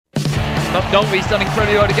McNulty's done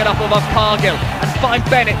incredibly well to get up above Cargill and find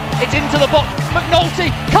Bennett. It's into the box. McNulty,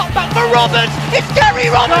 cut back for Roberts. It's Gary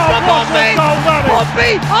Roberts for Pompey.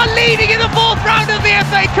 Pompey are leading in the fourth round of the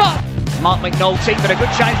FA Cup. Mark McNulty, but a good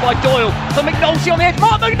chance by Doyle. For McNulty on the edge.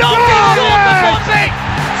 Mark McNulty scores for Pompey.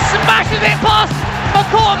 Smashes it past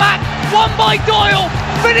McCormack. Won by Doyle.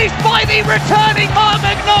 Finished by the returning Mark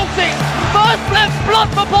McNulty. First blood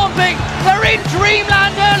for Pompey. They're in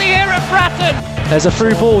dreamland early here at Bratton. There's a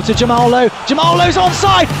through ball to Jamal Lowe. Jamal Lowe's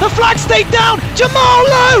onside. The flag's stayed down. Jamal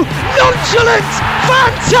Lowe, nonchalant,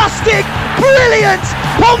 fantastic, brilliant.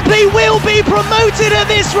 Pompey will be promoted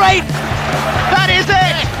at this rate. That is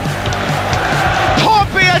it.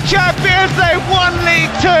 Pompey are champions. They won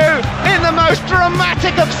League Two in the most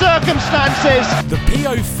dramatic of circumstances. The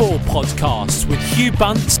PO4 podcast with Hugh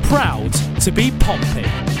Bunce, proud to be Pompey.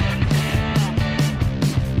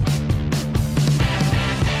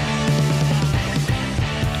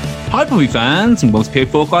 Hi Pompey fans, and welcome to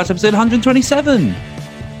PO4 Podcast episode 127.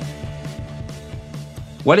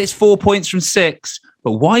 Well, it's 4 points from 6,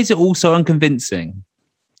 but why is it all so unconvincing?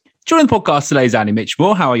 Joining the podcast today is Andy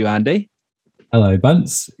Mitchmore. How are you, Andy? Hello,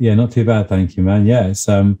 Bunce. Yeah, not too bad, thank you, man. Yeah, it's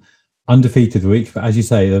undefeated week, but as you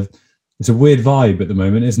say, it's a weird vibe at the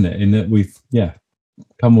moment, isn't it? In that we've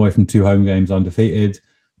come away from 2 home games undefeated,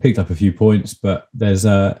 picked up a few points, but there's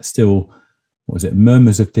still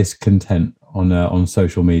murmurs of discontent on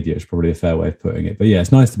social media. It's probably a fair way of putting it. But yeah,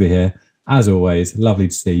 it's nice to be here. As always, lovely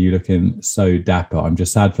to see you looking so dapper. I'm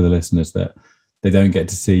just sad for the listeners that they don't get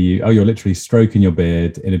to see you. Oh, you're literally stroking your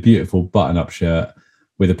beard in a beautiful button-up shirt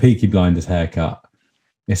with a Peaky Blinders haircut.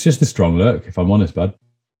 It's just a strong look, if I'm honest, bud.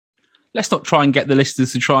 Let's not try and get the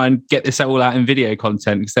listeners to try and get this all out in video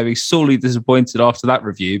content because they'll be sorely disappointed after that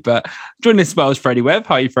review. But joining us as well is Freddie Webb.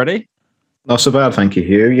 How are you, Freddie? Not so bad, thank you,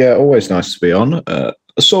 Hugh. Yeah, always nice to be on.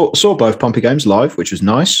 I saw both Pompey games live, which was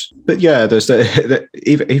nice. But yeah, there's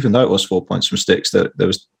even though it was 4 points from 6, there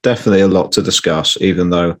was definitely a lot to discuss. Even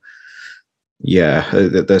though,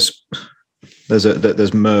 there's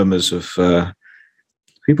murmurs of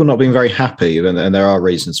people not being very happy, and there are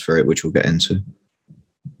reasons for it, which we'll get into.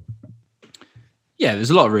 Yeah,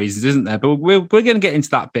 there's a lot of reasons, isn't there? But we're going to get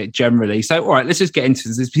into that bit generally. So, all right, let's just get into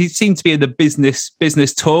this. We seem to be in the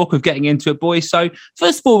business talk of getting into it, boys. So,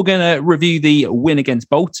 first of all, we're going to review the win against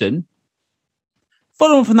Bolton.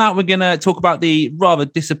 Following from that, we're going to talk about the rather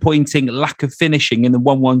disappointing lack of finishing in the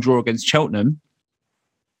 1-1 draw against Cheltenham.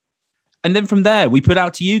 And then from there, we put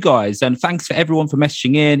out to you guys. And thanks for everyone for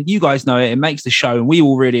messaging in. You guys know it. It makes the show, and we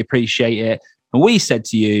all really appreciate it. And we said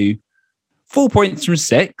to you, 4 points from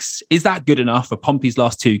 6. Is that good enough for Pompey's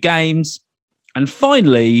last 2 games? And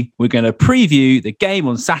finally, we're going to preview the game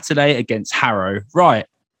on Saturday against Harrow. Right,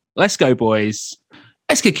 let's go, boys.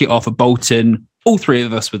 Let's kick it off at Bolton. All 3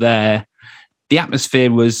 of us were there. The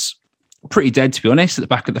atmosphere was pretty dead, to be honest, at the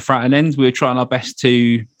back of the Fratton end. We were trying our best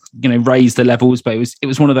to raise the levels, but it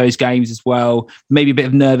was one of those games as well. Maybe a bit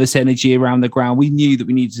of nervous energy around the ground. We knew that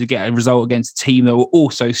we needed to get a result against a team that were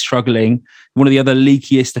also struggling. One of the other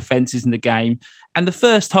leakiest defences in the game. And the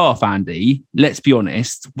first half, Andy, let's be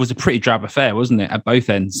honest, was a pretty drab affair, wasn't it, at both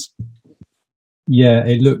ends? Yeah,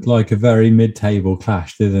 it looked like a very mid-table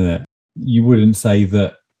clash, didn't it? You wouldn't say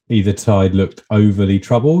that either side looked overly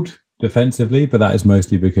troubled defensively, but that is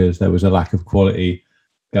mostly because there was a lack of quality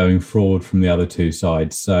going forward from the other 2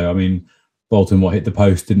 sides. So, I mean, Bolton hit the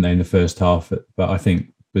post, didn't they, in the first half? But I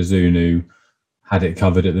think Bazunu had it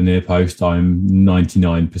covered at the near post. I'm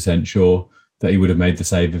 99% sure that he would have made the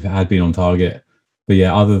save if it had been on target. But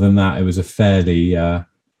yeah, other than that, it was a fairly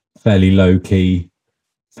low-key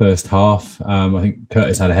first half. I think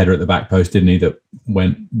Curtis had a header at the back post, didn't he, that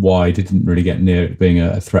went wide. It didn't really get near it being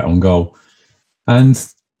a threat on goal. And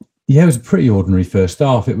yeah, it was a pretty ordinary first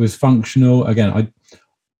half. It was functional. Again,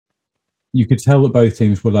 you could tell that both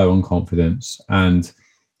teams were low on confidence, and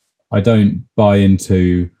I don't buy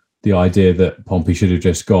into the idea that Pompey should have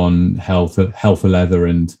just gone hell for leather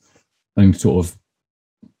and sort of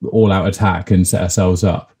all-out attack and set ourselves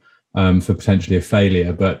up for potentially a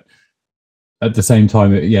failure. But at the same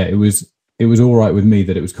time, it was all right with me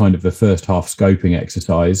that it was kind of the first half scoping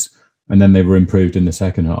exercise, and then they were improved in the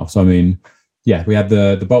second half. So I mean, yeah, we had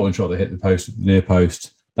the Bolton shot that hit the post, the near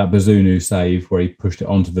post, that Bazunu save where he pushed it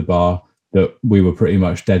onto the bar that we were pretty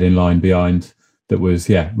much dead in line behind. That was,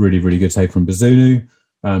 really, really good save from Bazunu.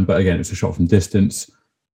 But again, it's a shot from distance.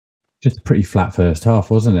 Just a pretty flat first half,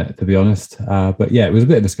 wasn't it, to be honest? But yeah, it was a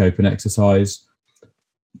bit of a scoping exercise.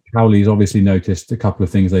 Cowley's obviously noticed a couple of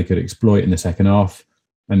things they could exploit in the second half.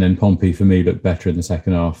 And then Pompey, for me, looked better in the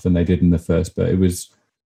second half than they did in the first. But it was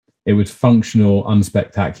functional,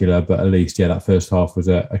 unspectacular. But at least, that first half was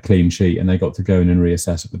a clean sheet, and they got to go in and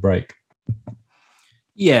reassess at the break.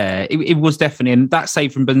 Yeah, it was definitely. And that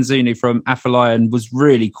save from Benzunu from Afolayan was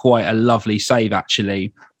really quite a lovely save,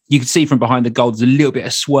 actually. You could see from behind the goal, there's a little bit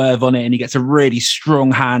of swerve on it, and he gets a really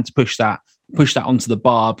strong hand to push that onto the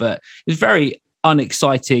bar. But it was very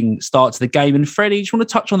unexciting start to the game. And Freddie, you just want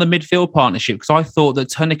to touch on the midfield partnership, because I thought that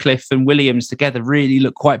Tunnicliffe and Williams together really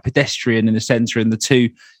looked quite pedestrian in the centre, and the two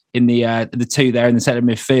there in the centre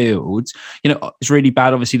midfield. It's really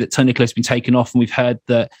bad, obviously, that Tunnicliffe's been taken off, and we've heard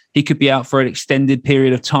that he could be out for an extended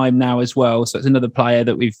period of time now as well. So it's another player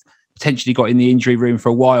that we've potentially got in the injury room for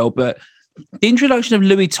a while. But the introduction of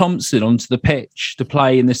Louis Thompson onto the pitch to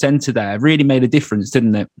play in the centre there really made a difference,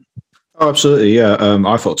 didn't it? Oh, absolutely, yeah.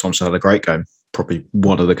 I thought Thompson had a great game. Probably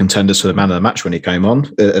one of the contenders for the man of the match when he came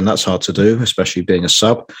on, and that's hard to do, especially being a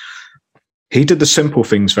sub. He did the simple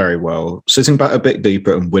things very well, sitting back a bit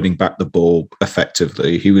deeper and winning back the ball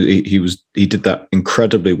effectively. He did that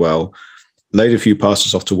incredibly well. Laid a few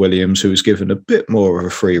passes off to Williams, who was given a bit more of a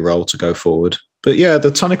free role to go forward. But yeah, the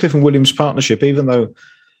Tunnicliffe and Williams partnership, even though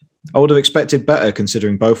I would have expected better,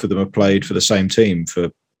 considering both of them have played for the same team for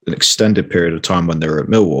an extended period of time when they were at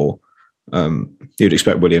Millwall. You'd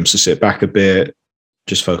expect Williams to sit back a bit,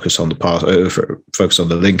 just focus on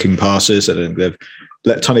the linking passes, and then they've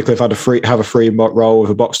let Tunnicliffe have a free role with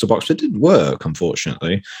a box to box, but it didn't work,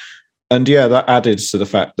 unfortunately. And yeah, that added to the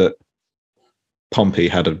fact that Pompey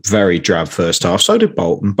had a very drab first half. So did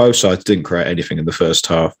Bolton. Both sides didn't create anything in the first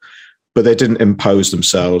half, but they didn't impose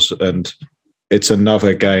themselves. And it's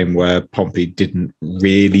another game where Pompey didn't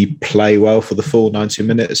really play well for the full 90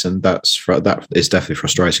 minutes, and that is definitely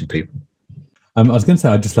frustrating people. I was going to say,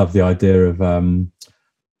 I just love the idea of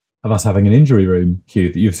us having an injury room,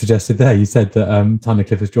 Hugh, that you've suggested there. You said that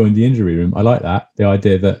Tunnicliffe has joined the injury room. I like that. The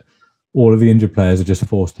idea that all of the injured players are just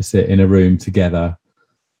forced to sit in a room together,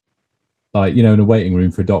 like, in a waiting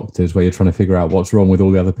room for doctors where you're trying to figure out what's wrong with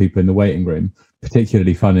all the other people in the waiting room,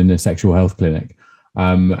 particularly fun in a sexual health clinic,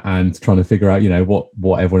 and trying to figure out,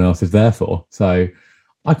 what everyone else is there for. So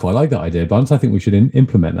I quite like that idea, Bunce. I think we should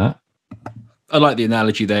implement that. I like the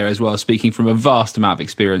analogy there as well, speaking from a vast amount of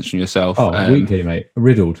experience from yourself. Oh, weekly, mate.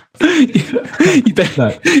 Riddled.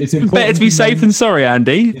 It's better to be safe than sorry,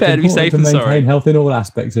 Andy. Better to be safe than sorry. Maintain health in all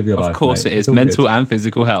aspects of your life. Of course it is. Mental and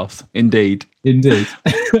physical health. Indeed.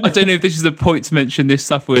 I don't know if this is the point to mention this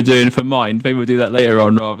stuff we're doing for Mind. Maybe we'll do that later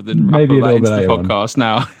on rather than maybe wrap into the podcast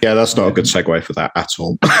now. Yeah, that's not a good segue for that at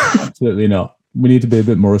all. Absolutely not. We need to be a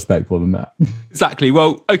bit more respectful than that. Exactly.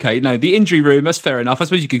 Well, okay, no, the injury room, that's fair enough. I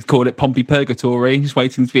suppose you could call it Pompey Purgatory, just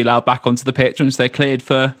waiting to be allowed back onto the pitch once they're cleared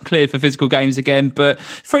for physical games again. But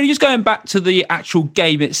Freddie, just going back to the actual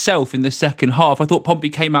game itself in the second half, I thought Pompey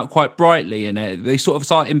came out quite brightly in it. They sort of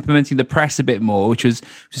started implementing the press a bit more, which was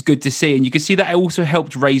good to see. And you could see that it also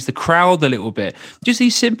helped raise the crowd a little bit. Just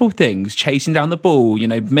these simple things, chasing down the ball,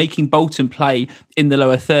 making Bolton play in the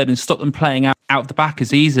lower third and stop them playing out the back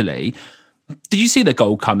as easily. Did you see the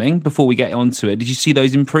goal coming before we get onto it? Did you see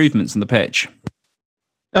those improvements on the pitch?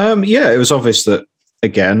 Yeah, it was obvious that,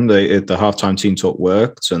 again, the halftime team talk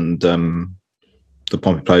worked, and the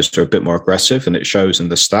Pompey players are a bit more aggressive, and it shows in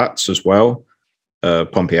the stats as well.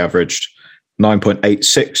 Pompey averaged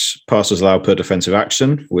 9.86 passes allowed per defensive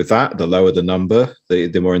action. With that, the lower the number,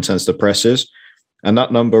 the more intense the press is. And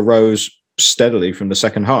that number rose steadily from the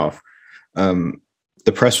second half.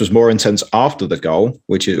 The press was more intense after the goal,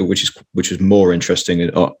 which is more interesting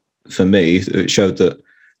for me. It showed that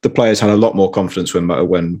the players had a lot more confidence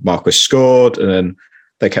when Marquis scored, and then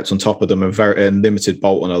they kept on top of them and limited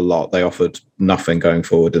Bolton a lot. They offered nothing going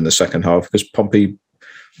forward in the second half because Pompey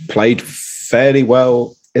played fairly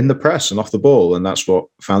well in the press and off the ball, and that's what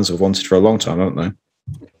fans have wanted for a long time, haven't they?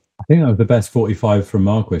 I think that was the best 45 from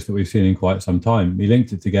Marquis that we've seen in quite some time. He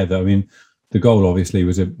linked it together. I mean, the goal obviously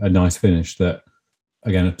was a nice finish that,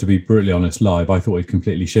 again, to be brutally honest, live, I thought he'd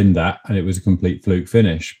completely shinned that and it was a complete fluke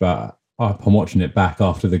finish. But upon watching it back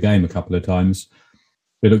after the game a couple of times,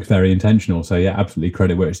 it looked very intentional. So, yeah, absolutely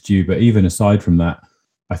credit where it's due. But even aside from that,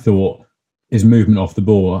 I thought his movement off the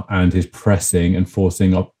ball and his pressing and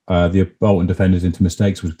forcing up the Bolton defenders into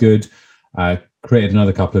mistakes was good. Created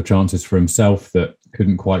another couple of chances for himself that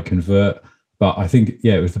couldn't quite convert. But I think,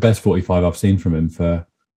 yeah, it was the best 45 I've seen from him for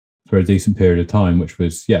a decent period of time, which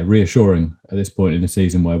was, reassuring at this point in the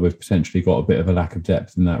season where we've potentially got a bit of a lack of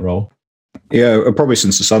depth in that role. Yeah, probably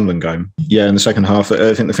since the Sunderland game. Yeah, in the second half,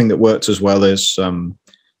 I think the thing that worked as well is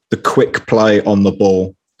the quick play on the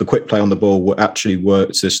ball. The quick play on the ball actually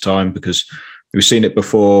worked this time because we've seen it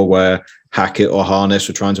before where Hackett or Harness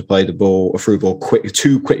were trying to play the ball, a through ball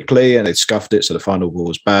too quickly, and they scuffed it, so the final ball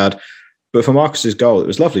was bad. But for Marcus's goal, it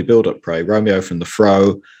was lovely build-up play. Romeo from the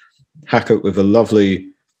throw, Hackett with a lovely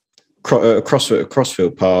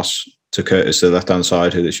crossfield pass to Curtis to the left-hand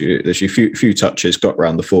side, who literally few touches, got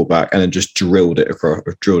around the fullback, and then just drilled it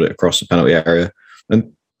across the penalty area.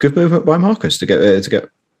 And good movement by Marcus to get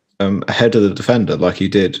ahead of the defender like he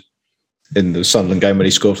did in the Sunderland game when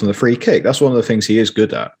he scored from the free kick. That's one of the things he is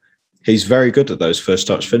good at. He's very good at those first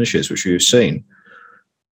touch finishes, which we've seen.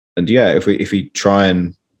 And yeah, if we try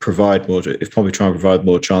and provide more, if Pompey try and provide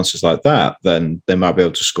more chances like that, then they might be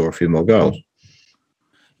able to score a few more goals.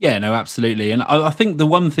 Yeah, no, absolutely. And I think the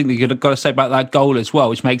one thing that you've got to say about that goal as well,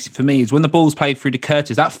 which makes it for me, is when the ball's played through to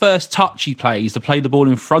Curtis, that first touch he plays to play the ball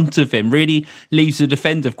in front of him really leaves the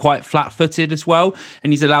defender quite flat-footed as well.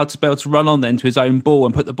 And he's allowed to be able to run on then to his own ball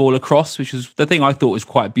and put the ball across, which was the thing I thought was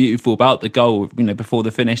quite beautiful about the goal, before the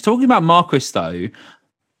finish. Talking about Marcus, though,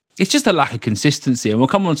 it's just a lack of consistency, and we'll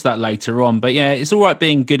come on to that later on. But yeah, it's all right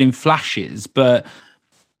being good in flashes, but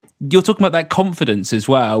you're talking about that confidence as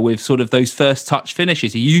well with sort of those first touch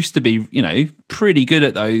finishes. He used to be, pretty good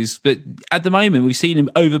at those. But at the moment, we've seen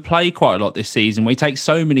him overplay quite a lot this season where he takes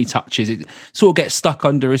so many touches. It sort of gets stuck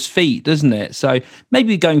under his feet, doesn't it? So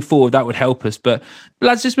maybe going forward, that would help us. But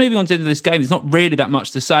lads, just moving on to this game, there's not really that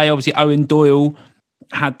much to say. Obviously, Owen Doyle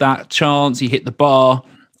had that chance. He hit the bar.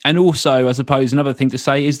 And also, I suppose, another thing to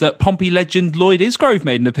say is that Pompey legend Lloyd Isgrove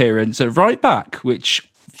made an appearance at right back, which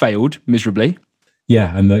failed miserably.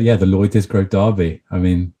 Yeah, and the Lloyd Isgrove derby. I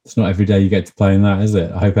mean, it's not every day you get to play in that, is it?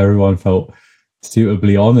 I hope everyone felt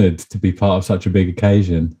suitably honoured to be part of such a big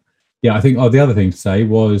occasion. Yeah, I think the other thing to say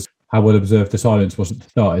was how well observed the silence was at the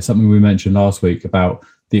start. It's something we mentioned last week about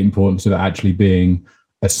the importance of it actually being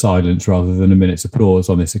a silence rather than a minute's applause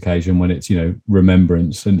on this occasion when it's,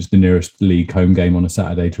 Remembrance, and it's the nearest league home game on a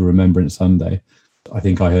Saturday to Remembrance Sunday. I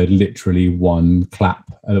think I heard literally one clap.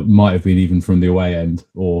 It might have been even from the away end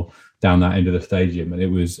or down that end of the stadium, and it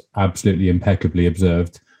was absolutely impeccably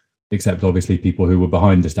observed, except obviously people who were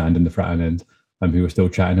behind the stand in the Fratton end and who were still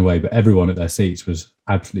chatting away, but everyone at their seats was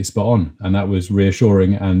absolutely spot on, and that was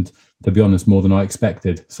reassuring and, to be honest, more than I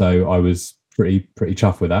expected. So I was pretty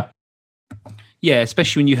chuffed with that. Yeah,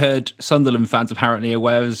 especially when you heard Sunderland fans apparently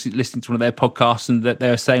aware. I was listening to one of their podcasts and that they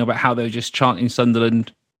were saying about how they were just chanting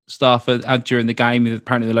Sunderland staff during the game.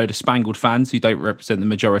 Apparently a load of Spangled fans who don't represent the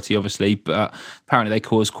majority, obviously, but apparently they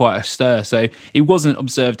caused quite a stir. So it wasn't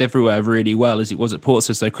observed everywhere really well as it was at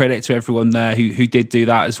Portsmouth. So credit to everyone there who did do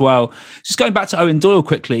that as well. Just going back to Owen Doyle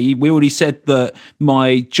quickly, we already said that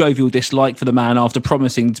my jovial dislike for the man after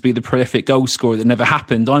promising to be the prolific goal scorer that never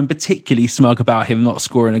happened. I'm particularly smug about him not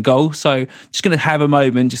scoring a goal. So just going to have a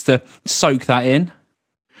moment just to soak that in.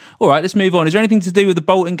 All right, let's move on. Is there anything to do with the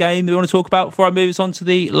Bolton game that we want to talk about before I move us on to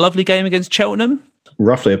the lovely game against Cheltenham?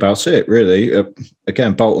 Roughly about it, really.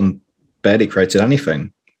 Again, Bolton barely created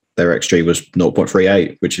anything. Their XG was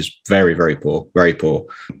 0.38, which is very, very poor. Very poor.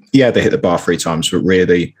 Yeah, they hit the bar 3 times, but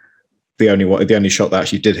really the only shot that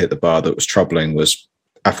actually did hit the bar that was troubling was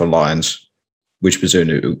Afro Lyons, which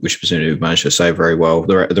Bazunu managed to save very well.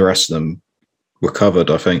 The rest of them were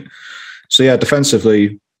covered, I think. So yeah,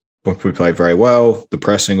 defensively, we played very well. The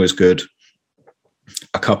pressing was good.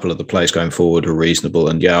 A couple of the plays going forward were reasonable.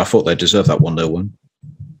 And yeah, I thought they deserved that 1-0 win.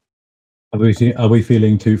 Are we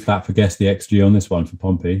feeling too flat for Guess the XG on this one for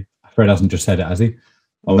Pompey? Fred hasn't just said it, has he?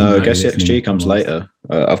 No, Guess the XG comes later.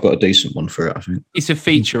 I've got a decent one for it, I think. It's a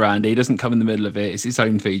feature, Andy. It doesn't come in the middle of it. It's its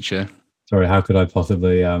own feature. Sorry, how could I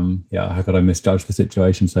possibly, how could I misjudge the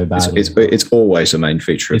situation so badly? It's always the main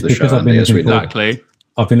feature of the show, Andy, as we know. Exactly.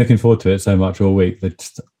 I've been looking forward to it so much all week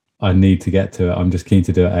that I need to get to it. I'm just keen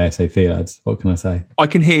to do it ASAP, lads. What can I say? I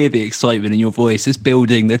can hear the excitement in your voice. It's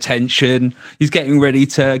building the tension. He's getting ready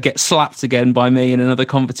to get slapped again by me in another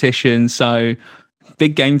competition. So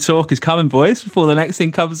big game talk is coming, boys, before the next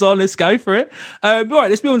thing comes on. Let's go for it. All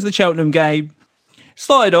right, let's move on to the Cheltenham game.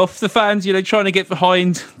 Started off, the fans, trying to get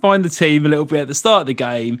find the team a little bit at the start of the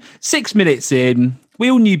game. 6 minutes in,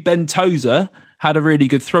 we all knew Ben Tozer had a really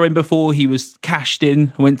good throw in before he was cashed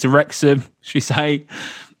in, went to Wrexham, should we say.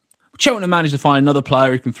 Cheltenham managed to find another player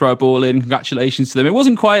who can throw a ball in. Congratulations to them. It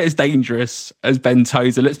wasn't quite as dangerous as Ben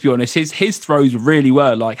Tozer, let's be honest. His throws really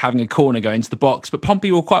were like having a corner go into the box, but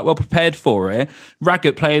Pompey were quite well prepared for it.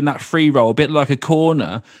 Raggett playing that free role, a bit like a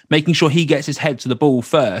corner, making sure he gets his head to the ball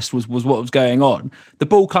first was what was going on. The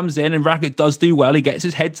ball comes in and Raggett does do well. He gets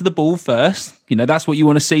his head to the ball first. That's what you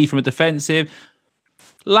want to see from a defensive.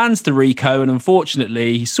 Lands to Rico, and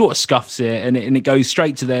unfortunately, he sort of scuffs it, and it goes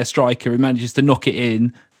straight to their striker who manages to knock it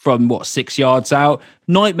in from 6 yards out.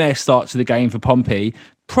 Nightmare start to the game for Pompey.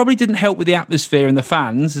 Probably didn't help with the atmosphere and the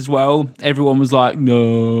fans as well. Everyone was like,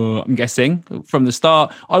 no, I'm guessing, from the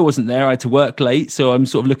start. I wasn't there. I had to work late, so I'm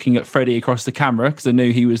sort of looking at Freddie across the camera because I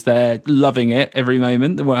knew he was there loving it every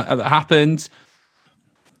moment that happened.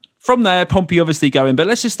 from there, Pompey obviously going, but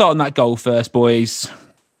let's just start on that goal first, boys.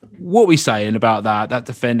 What are we saying about that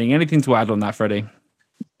defending? Anything to add on that, Freddie?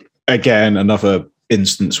 Again, another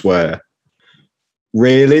instance where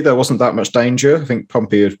really there wasn't that much danger. I think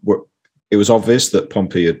it was obvious that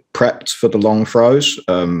Pompey had prepped for the long throws.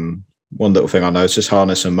 One little thing I noticed,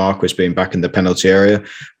 Harness and Marquis being back in the penalty area,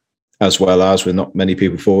 as well as with not many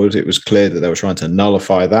people forward, it was clear that they were trying to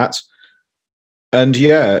nullify that. And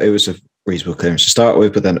yeah, it was a reasonable clearance to start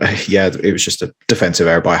with, but then it was just a defensive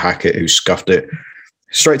error by Hackett who scuffed it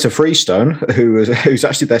straight to Freestone, who's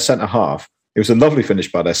actually their centre half. It was a lovely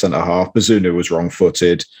finish by their centre half. Bazunu was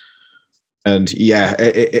wrong-footed. And yeah,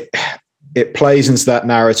 it plays into that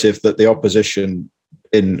narrative that the opposition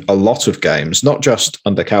in a lot of games, not just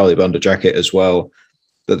under Cowley, but under Jackett as well,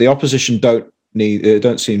 that the opposition don't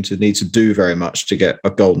seem to need to do very much to get a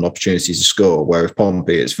golden opportunity to score. Whereas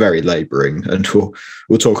Pompey, it's very labouring, and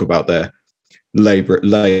we'll talk about their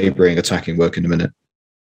labouring attacking work in a minute.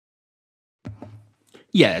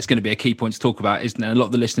 Yeah, it's going to be a key point to talk about, isn't it? A lot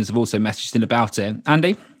of the listeners have also messaged in about it.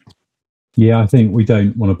 Andy? Yeah, I think we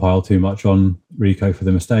don't want to pile too much on Rico for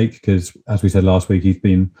the mistake because, as we said last week, he's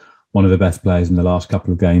been one of the best players in the last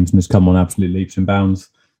couple of games and has come on absolute leaps and bounds.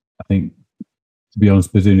 I think, to be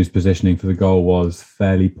honest, Bazunu's positioning for the goal was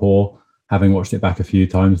fairly poor, having watched it back a few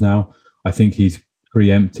times now. I think he's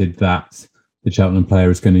preempted that the Cheltenham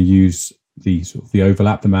player is going to use the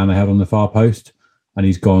overlap, the man they had on the far post, and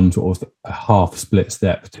he's gone sort of a half split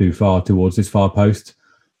step too far towards this far post.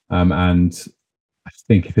 And I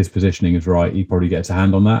think if his positioning is right, he probably gets a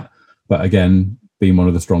hand on that. But again, being one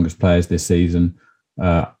of the strongest players this season,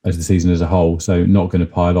 as the season as a whole, so not going to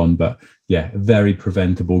pile on. But yeah, very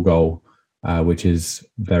preventable goal, which is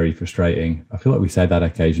very frustrating. I feel like we say that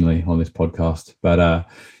occasionally on this podcast. But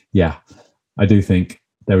yeah, I do think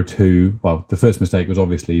there were two. Well, the first mistake was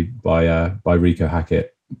obviously by Rico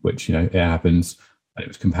Hackett, which, it happens. It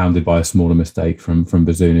was compounded by a smaller mistake from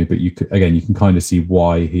Bazunu, but you can kind of see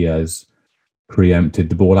why he has preempted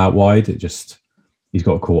the ball out wide. He's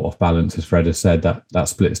got caught off balance, as Fred has said. That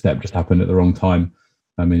split step just happened at the wrong time.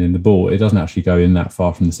 I mean, in the ball, it doesn't actually go in that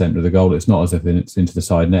far from the centre of the goal. It's not as if it's into the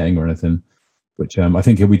side netting or anything, which I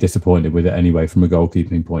think he'll be disappointed with it anyway from a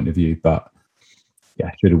goalkeeping point of view. But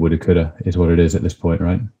yeah, shoulda, woulda, coulda is what it is at this point,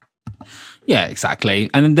 right? Yeah, exactly.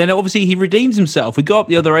 And then obviously he redeems himself. We go up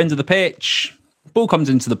the other end of the pitch. Ball comes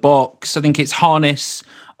into the box. I think it's Harness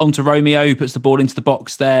onto Romeo, who puts the ball into the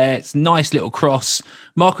box there. It's a nice little cross.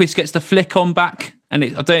 Marquis gets the flick on back. And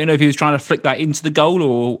I don't know if he was trying to flick that into the goal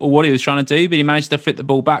or what he was trying to do, but he managed to flick the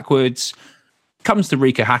ball backwards. Comes to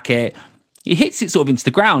Rico Hackett. He hits it sort of into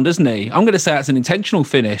the ground, doesn't he? I'm going to say that's an intentional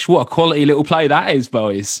finish. What a quality little play that is,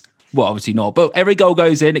 boys. Well, obviously not, but every goal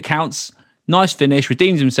goes in, it counts. Nice finish,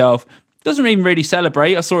 redeems himself. Doesn't even really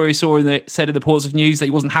celebrate. I saw said in the Portsmouth News that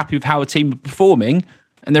he wasn't happy with how a team were performing,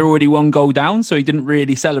 and they're already one goal down, so he didn't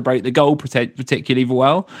really celebrate the goal particularly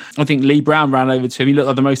well. I think Lee Brown ran over to him. He looked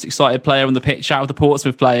like the most excited player on the pitch out of the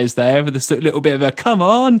Portsmouth players there, with a little bit of a come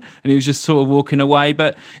on, and he was just sort of walking away.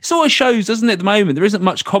 But it sort of shows, doesn't it, at the moment, there isn't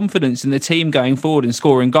much confidence in the team going forward and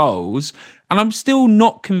scoring goals, and I'm still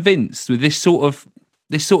not convinced with this sort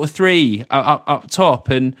of three up top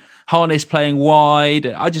and Harness playing wide.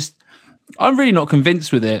 I'm really not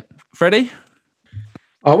convinced with it. Freddie?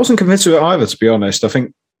 I wasn't convinced with it either, to be honest. I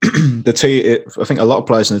think I think a lot of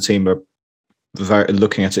players in the team are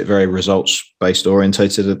looking at it very results-based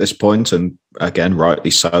orientated at this point, and again, rightly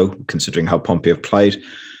so, considering how Pompey have played.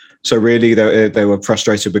 So really, they were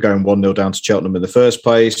frustrated with going 1-0 down to Cheltenham in the first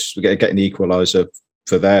place. Getting the equaliser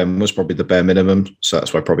for them was probably the bare minimum. So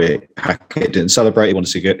that's why probably Hackett didn't celebrate. He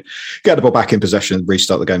wanted to get the ball back in possession,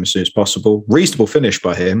 restart the game as soon as possible. Reasonable finish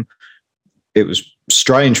by him. It was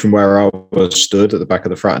strange from where I was stood at the back of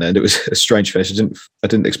the Fratton end. It was a strange finish. I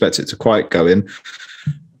didn't expect it to quite go in.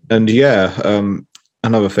 And yeah,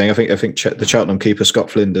 another thing, I think the Cheltenham keeper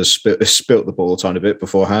Scott Flinders spilt the ball a tiny bit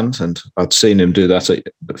beforehand, and I'd seen him do that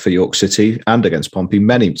for York City and against Pompey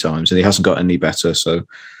many times, and he hasn't got any better. So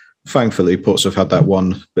thankfully, Portsmouth have had that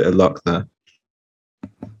one bit of luck there.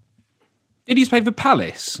 Did he play for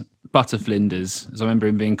Palace? Butter Flinders, as I remember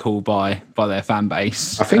him being called by their fan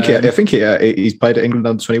base. I think he's played at England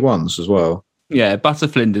under 21s as well. Yeah, Butter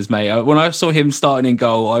Flinders, mate. When I saw him starting in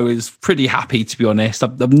goal, I was pretty happy, to be honest.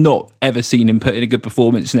 I've not ever seen him put in a good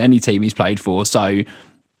performance in any team he's played for. So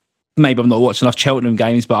maybe I'm not watching enough Cheltenham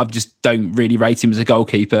games, but I just don't really rate him as a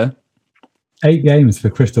goalkeeper. 8 games for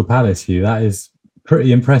Crystal Palace, Hugh. That is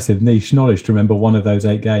pretty impressive niche knowledge to remember one of those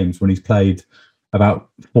 8 games when he's played about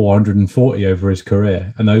 440 over his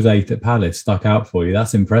career, and those 8 at Palace stuck out for you.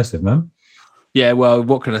 That's impressive, man. Yeah, well,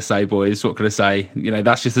 what can I say, boys? What can I say?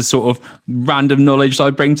 That's just the sort of random knowledge I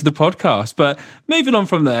bring to the podcast. But moving on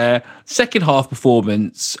from there, second half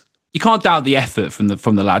performance, you can't doubt the effort from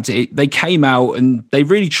the lads. They came out and they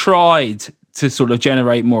really tried to sort of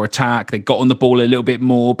generate more attack. They got on the ball a little bit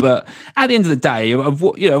more. But at the end of the day, of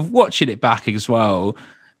watching it back as well,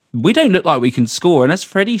 we don't look like we can score. And as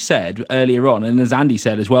Freddie said earlier on, and as Andy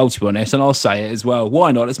said as well, to be honest, and I'll say it as well,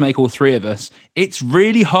 why not? Let's make all three of us. It's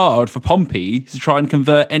really hard for Pompey to try and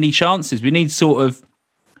convert any chances. We need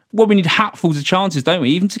we need hatfuls of chances, don't we?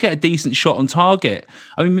 Even to get a decent shot on target.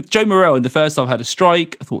 I mean, Joe Morrell in the first half had a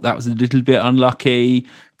strike. I thought that was a little bit unlucky.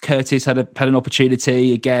 Curtis had an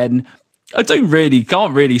opportunity again. I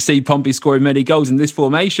can't really see Pompey scoring many goals in this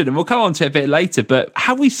formation, and we'll come on to it a bit later, but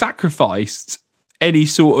have we sacrificed any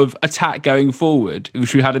sort of attack going forward,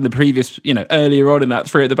 which we had in the previous, earlier on in that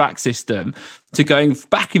three at the back system, to going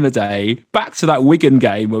back in the day, back to that Wigan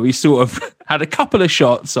game where we sort of had a couple of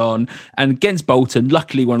shots on, and against Bolton,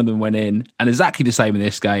 luckily one of them went in, and exactly the same in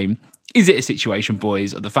this game. Is it a situation,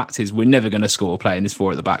 boys? The fact is we're never going to score playing this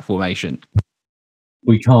four at the back formation.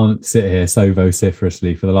 We can't sit here so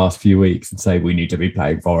vociferously for the last few weeks and say we need to be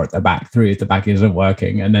playing four at the back, three at the back isn't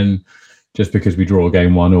working, and then just because we draw a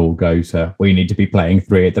game 1-1, go to we need to be playing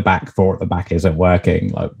three at the back, four at the back isn't working.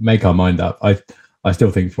 Like, make our mind up. I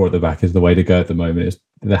still think four at the back is the way to go at the moment.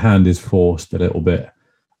 The hand is forced a little bit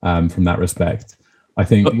from that respect. I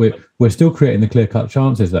think we're still creating the clear-cut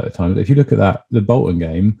chances at the time. If you look at the Bolton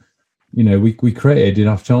game, we created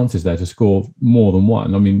enough chances there to score more than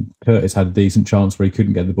one. I mean, Curtis had a decent chance where he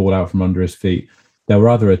couldn't get the ball out from under his feet. There were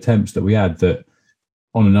other attempts that we had that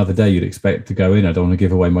on another day you'd expect to go in. I don't want to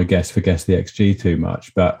give away my guess the XG too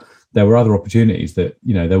much, but there were other opportunities that,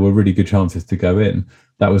 there were really good chances to go in.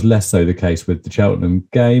 That was less so the case with the Cheltenham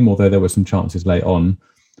game, although there were some chances late on.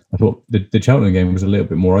 I thought the Cheltenham game was a little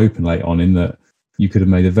bit more open late on, in that you could have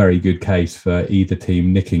made a very good case for either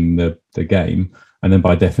team nicking the game. And then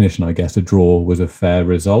by definition, I guess a draw was a fair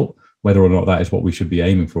result. Whether or not that is what we should be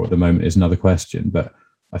aiming for at the moment is another question. But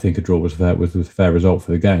I think a draw was a fair result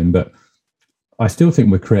for the game. But I still think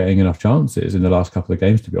we're creating enough chances in the last couple of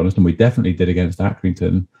games, to be honest, and we definitely did against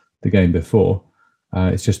Accrington the game before.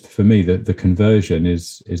 It's just, for me, that the conversion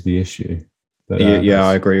is the issue. But,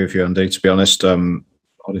 I agree with you, Andy. To be honest, Cheltenham,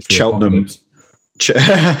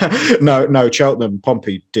 Cheltenham,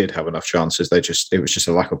 Pompey did have enough chances. It was just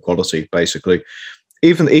a lack of quality, basically.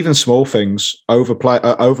 Even small things,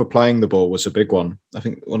 overplaying the ball was a big one. I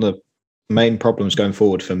think one of the main problems going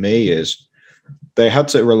forward for me is they had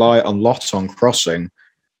to rely a lot on crossing,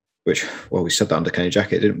 which, we said that under Kenny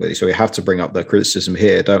Jackett, didn't we? So we have to bring up the criticism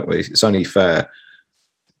here, don't we? It's only fair.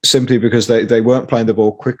 Simply because they weren't playing the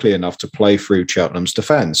ball quickly enough to play through Cheltenham's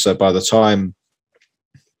defence. So by the time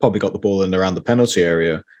Pompey got the ball in around the penalty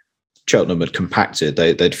area, Cheltenham had compacted.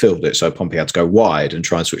 They'd filled it, so Pompey had to go wide and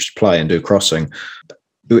try and switch to play and do crossing.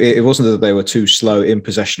 It wasn't that they were too slow in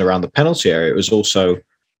possession around the penalty area. It was also,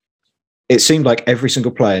 it seemed like every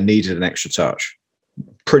single player needed an extra touch.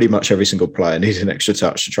 Pretty much every single player needed an extra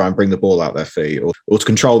touch to try and bring the ball out their feet, or to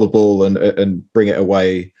control the ball and bring it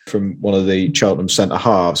away from one of the Cheltenham centre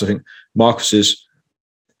halves. I think Marcus's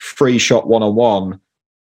free shot 1-on-1,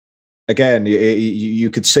 again, you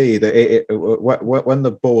could see that when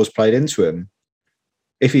the ball was played into him,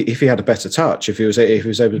 if he had a better touch, if he was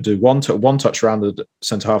able to do one touch around the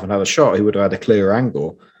centre half and have a shot, he would have had a clearer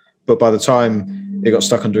angle. But by the time it got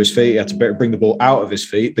stuck under his feet, he had to bring the ball out of his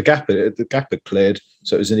feet. The gap had cleared,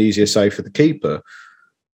 so it was an easier save for the keeper.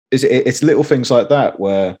 It's little things like that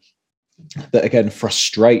that again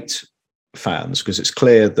frustrate fans, because it's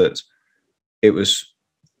clear that it was,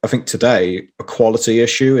 I think today, a quality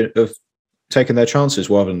issue of taking their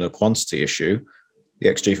chances rather than a quantity issue. The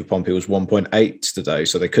XG for Pompey was 1.8 today,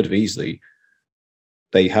 so they could have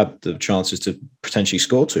they had the chances to potentially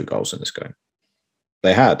score 2 goals in this game.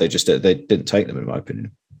 They didn't take them, in my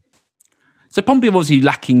opinion. So Pompey are obviously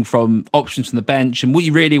lacking from options from the bench, and what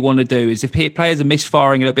you really want to do is, if players are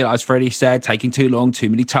misfiring a little bit, as Freddie said, taking too long, too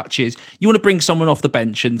many touches, you want to bring someone off the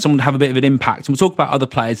bench and someone to have a bit of an impact. And we'll talk about other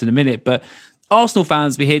players in a minute, but Arsenal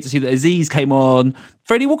fans will be here to see that Aziz came on.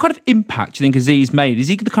 Freddie, what kind of impact do you think Aziz made? Is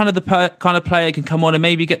he the kind of player who can come on and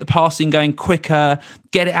maybe get the passing going quicker,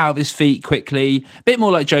 get it out of his feet quickly, a bit more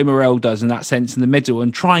like Joe Morrell does in that sense in the middle,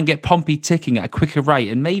 and try and get Pompey ticking at a quicker rate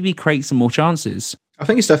and maybe create some more chances? I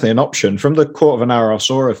think it's definitely an option. From the quarter of an hour I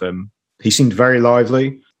saw of him, he seemed very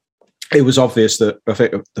lively. It was obvious that, I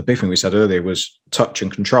think the big thing we said earlier was touch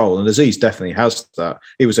and control, and Aziz definitely has that.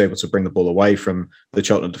 He was able to bring the ball away from the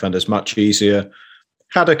Cheltenham defenders much easier.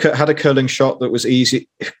 Had a curling shot that was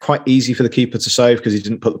quite easy for the keeper to save because he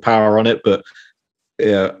didn't put the power on it. But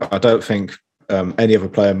yeah, I don't think any other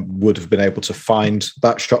player would have been able to find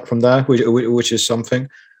that shot from there, which is something.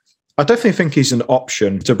 I definitely think he's an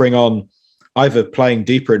option to bring on, either playing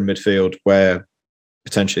deeper in midfield where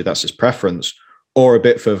potentially that's his preference, or a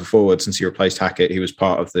bit further forward since he replaced Hackett. He was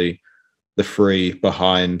part of the three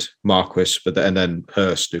behind Marquis, and then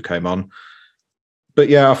Hurst, who came on. But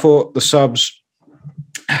yeah, I thought the subs,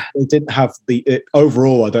 they didn't have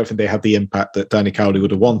overall, I don't think they had the impact that Danny Cowley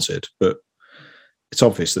would have wanted, but it's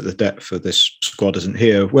obvious that the depth of this squad isn't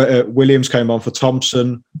here. Williams came on for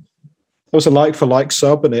Thompson. It was a like-for-like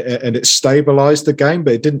sub, and it stabilised the game,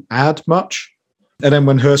 but it didn't add much. And then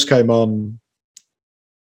when Hurst came on,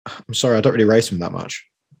 I'm sorry, I don't really rate him that much.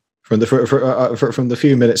 From the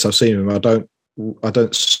few minutes I've seen him, I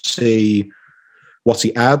don't see what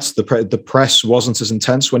he adds. The press wasn't as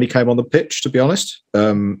intense when he came on the pitch, to be honest.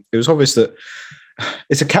 It was obvious that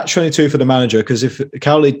it's a catch-22 for the manager, because if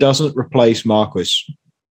Cowley doesn't replace Marquis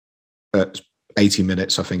at 80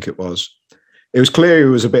 minutes, I think it was clear he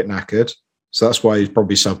was a bit knackered. So that's why he's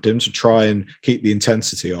probably subbed him, to try and keep the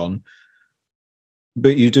intensity on.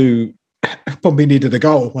 But you do probably needed a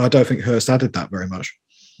goal. I don't think Hurst added that very much.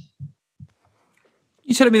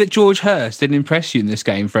 You telling me that George Hurst didn't impress you in this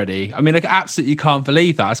game, Freddie? I mean, I absolutely can't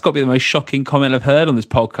believe that. It's got to be the most shocking comment I've heard on this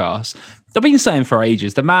podcast. I've been saying for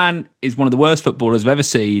ages, the man is one of the worst footballers I've ever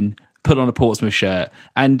seen put on a Portsmouth shirt.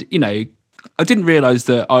 And, you know, I didn't realise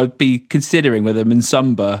that I'd be considering whether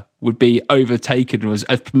Mansumba would be overtaken as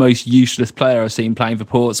the most useless player I've seen playing for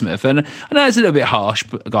Portsmouth. And I know it's a little bit harsh,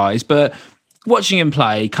 guys, but watching him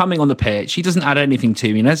play, coming on the pitch, he doesn't add anything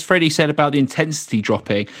to me. And as Freddie said about the intensity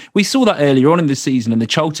dropping, we saw that earlier on in the season, and the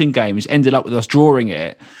Charlton game, which ended up with us drawing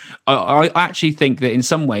it. I actually think that in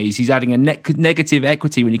some ways he's adding a negative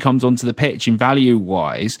equity when he comes onto the pitch in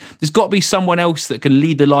value-wise. There's got to be someone else that can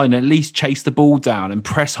lead the line and at least chase the ball down and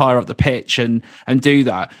press higher up the pitch and do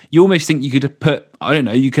that. You almost think you could put, I don't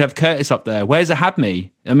know, you could have Curtis up there. Where's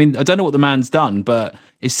Ahadmi? I mean, I don't know what the man's done, but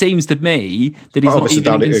it seems to me that he's not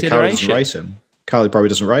even in consideration. Cowley probably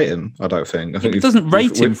doesn't rate him, I don't think. I think it doesn't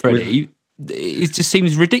rate him, Freddie. It just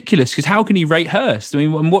seems ridiculous, because how can he rate Hurst? I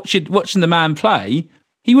mean, when watching the man play,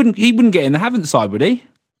 he wouldn't get in the Havant side, would he?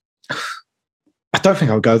 I don't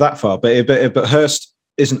think I'll go that far, but Hurst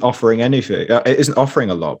isn't offering anything. It isn't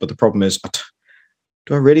offering a lot, but the problem is,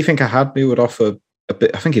 do I really think Ahadmi would offer a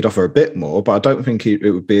bit? I think he'd offer a bit more, but I don't think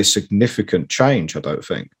it would be a significant change, I don't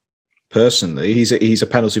think. Personally, he's a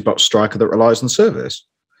penalty box striker that relies on service.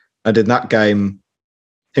 And in that game,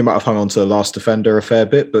 he might have hung on to the last defender a fair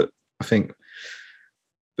bit, but I think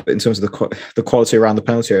in terms of the quality around the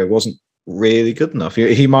penalty area, it wasn't really good enough.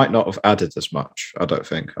 He might not have added as much, I don't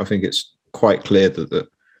think. I think it's quite clear that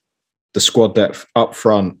the squad depth up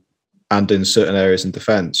front and in certain areas in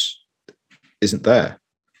defence isn't there.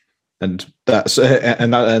 And that's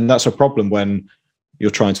a problem when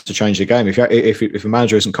you're trying to change the game. If a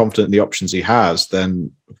manager isn't confident in the options he has,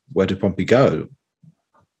 then where do Pompey go?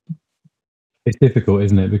 It's difficult,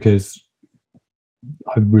 isn't it? Because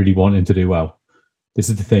I really want him to do well. This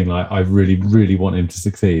is the thing. Like, I really, really want him to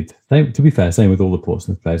succeed. To be fair, same with all the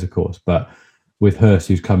Portsmouth players, of course. But with Hurst,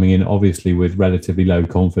 who's coming in obviously with relatively low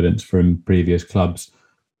confidence from previous clubs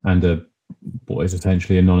and what is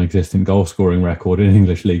essentially a non-existent goal-scoring record in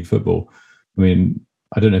English League football. I mean,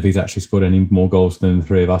 I don't know if he's actually scored any more goals than the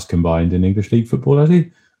three of us combined in English League football, has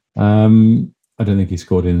he? I don't think he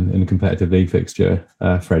scored in a competitive league fixture.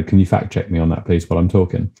 Fred, can you fact check me on that, please, while I'm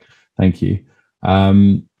talking? Thank you.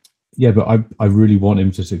 But I really want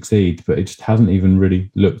him to succeed, but it just hasn't even really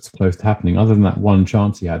looked close to happening, other than that one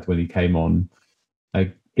chance he had when he came on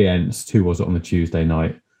against, who was it on the Tuesday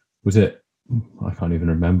night? Was it? I can't even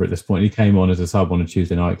remember at this point. He came on as a sub on a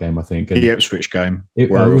Tuesday night game, I think. The Ipswich game. It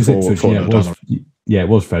was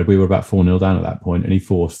Fred. We were about 4-0 down at that point, and he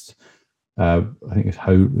forced, I think it's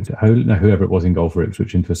whoever it was in goal for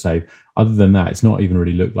Ipswich into a save. Other than that, it's not even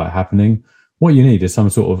really looked like happening. What you need is some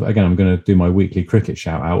sort of, again, I'm going to do my weekly cricket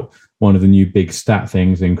shout out. One of the new big stat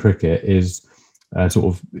things in cricket is sort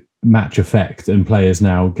of match effect, and players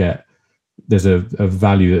now get, there's a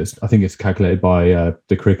value that's, I think it's calculated by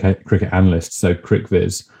the cricket analysts, so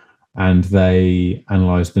CricViz, and they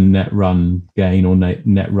analyse the net run gain or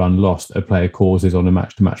net run loss a player causes on a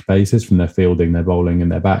match-to-match basis from their fielding, their bowling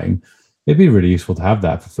and their batting. It'd be really useful to have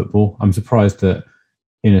that for football. I'm surprised that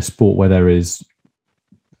in a sport where there is,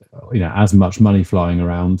 as much money flying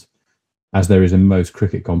around as there is in most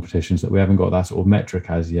cricket competitions, that we haven't got that sort of metric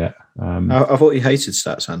as yet. I thought you hated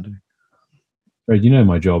stats, Andy. You know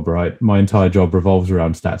my job, right? My entire job revolves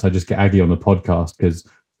around stats. I just get aggy on the podcast because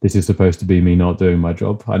this is supposed to be me not doing my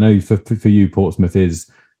job. I know for you, Portsmouth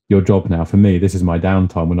is your job now. For me, this is my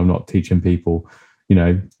downtime when I'm not teaching people,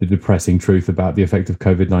 the depressing truth about the effect of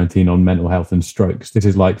COVID-19 on mental health and strokes. This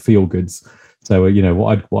is like feel goods. So,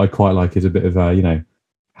 what I'd quite like is a bit of,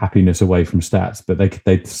 happiness away from stats, but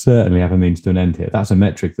they certainly have a means to an end here. That's a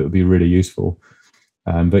metric that would be really useful.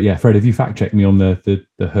 But yeah, Fred, have you fact checked me on the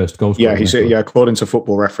Hurst goals? Yeah, according to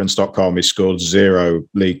footballreference.com, he scored 0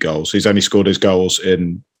 league goals. He's only scored his goals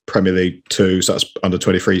in Premier League 2, so that's under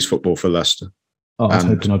 23s football for Leicester.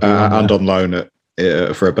 And on loan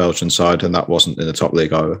for a Belgian side, and that wasn't in the top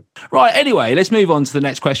league either. Right, anyway, let's move on to the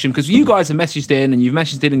next question, because you guys have messaged in, and you've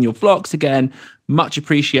messaged in your vlogs again. Much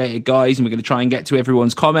appreciated, guys, and we're going to try and get to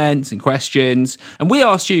everyone's comments and questions. And we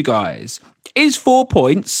asked you guys, is 4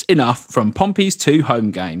 points enough from Pompey's 2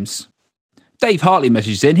 home games? Dave Hartley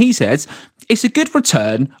messaged in. He says, it's a good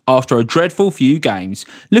return after a dreadful few games.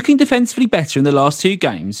 Looking defensively better in the last 2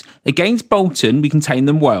 games. Against Bolton, we contained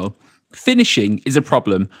them well. Finishing is a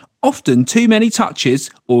problem. Often too many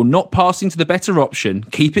touches or not passing to the better option.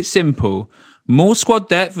 Keep it simple. More squad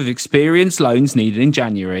depth with experienced loans needed in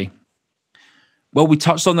January. Well, we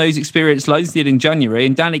touched on those experienced loans needed in January,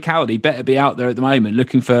 and Danny Cowley better be out there at the moment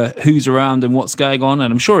looking for who's around and what's going on.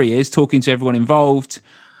 And I'm sure he is, talking to everyone involved.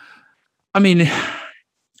 I mean,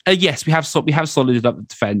 yes, we have solided up the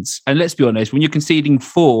defence. And let's be honest, when you're conceding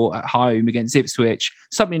 4 at home against Ipswich,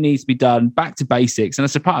 something needs to be done, back to basics. And I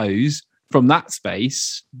suppose from that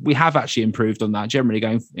space, we have actually improved on that, generally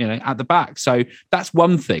going, at the back. So that's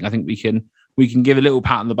one thing I think we can give a little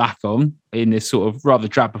pat on the back on in this sort of rather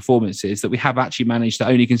drab performances, that we have actually managed to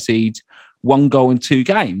only concede 1 goal in 2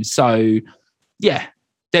 games. So yeah,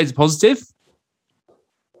 there's a positive.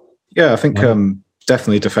 Yeah, I think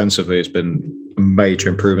definitely defensively it's been a major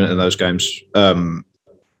improvement in those games.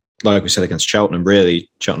 Like we said against Cheltenham, really,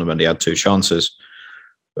 Cheltenham only had 2 chances.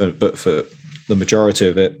 But for the majority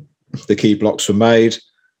of it, the key blocks were made,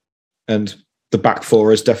 and the back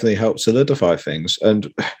 4 has definitely helped solidify things.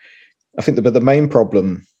 And I think the main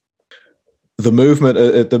problem, the movement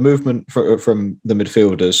from the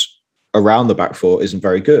midfielders around the back 4 isn't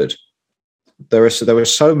very good. There were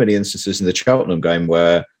so many instances in the Cheltenham game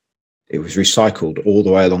where it was recycled all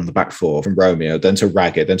the way along the back 4, from Romeo, then to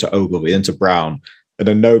Raggett, then to Ogilvie, then to Brown, and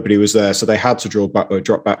then nobody was there. So they had to drop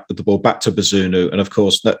back the ball back to Bazunu. And of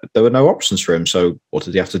course, there were no options for him. So what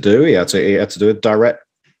did he have to do? He had to do a direct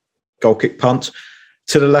goal kick punt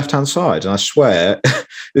to the left-hand side. And I swear,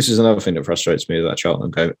 this is another thing that frustrates me with that Cheltenham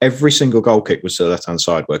game. Every single goal kick was to the left-hand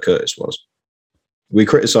side where Curtis was. We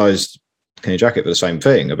criticised Kenny Jackett for the same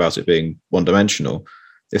thing, about it being one-dimensional.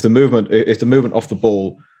 If the movement off the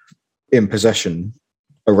ball in possession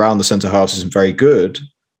around the centre halves isn't very good,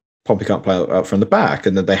 Pompey can't play out from the back,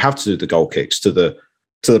 and then they have to do the goal kicks to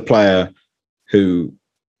the player who,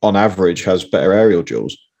 on average, has better aerial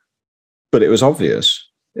duels. But it was obvious.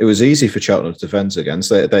 It was easy for Cheltenham to defend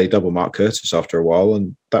against. They double marked Curtis after a while,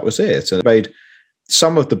 and that was it. And it made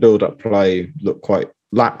some of the build-up play look quite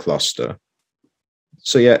lacklustre.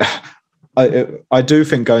 So yeah, I do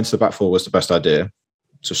think going to the back 4 was the best idea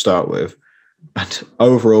to start with. And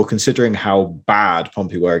overall, considering how bad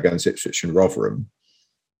Pompey were against Ipswich and Rotherham,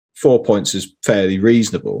 4 points is fairly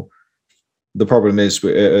reasonable. The problem is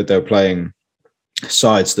they're playing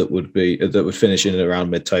sides that would finish in and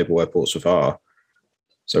around mid-table where Portsmouth are.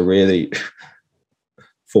 So really,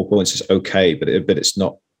 4 points is okay, but it's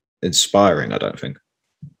not inspiring, I don't think.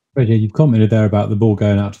 But yeah, you've commented there about the ball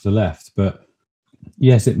going out to the left, but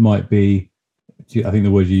yes, it might be, I think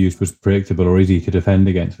the word you used was predictable or easy to defend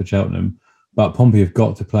against for Cheltenham, but Pompey have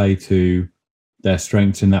got to play to their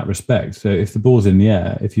strengths in that respect. So if the ball's in the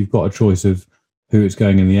air, if you've got a choice of who it's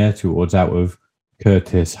going in the air towards out of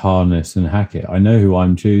Curtis, Harness and Hackett, I know who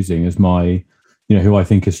I'm choosing as my, who I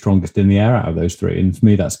think is strongest in the air out of those 3. And for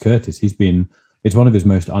me, that's Curtis. It's one of his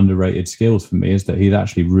most underrated skills for me, is that he's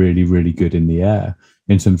actually really, really good in the air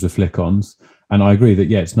in terms of flick-ons. And I agree that,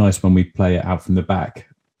 yeah, it's nice when we play it out from the back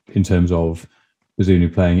in terms of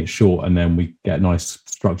Bazunu playing it short, and then we get nice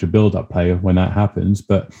structured build-up play when that happens.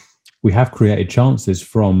 But we have created chances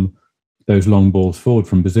from those long balls forward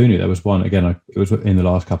from Bazunu. There was one, again, it was in the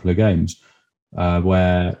last couple of games,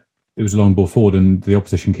 where it was a long ball forward and the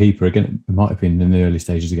opposition keeper, again, it might have been in the early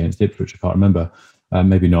stages against Ipswich, I can't remember,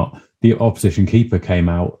 maybe not. The opposition keeper came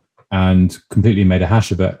out and completely made a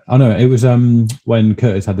hash of it. Oh no, it was when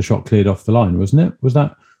Curtis had the shot cleared off the line, wasn't it? Was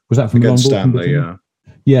that from against a long ball? Stanley, yeah.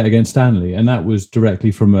 Yeah, against Stanley. And that was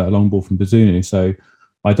directly from a long ball from Bazunu. So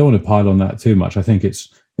I don't want to pile on that too much. I think it's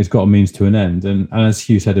got a means to an end. And as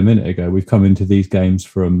Hugh said a minute ago, we've come into these games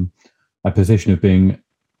from a position of being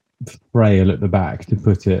frail at the back, to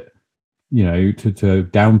put it, to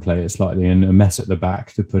downplay it slightly, and a mess at the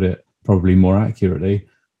back, to put it probably more accurately.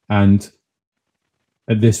 And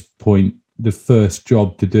at this point, the first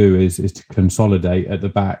job to do is to consolidate at the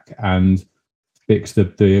back and fix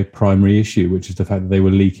the primary issue, which is the fact that they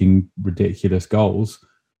were leaking ridiculous goals.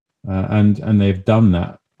 And they've done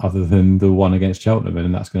that, other than the one against Cheltenham,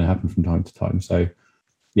 and that's going to happen from time to time. So,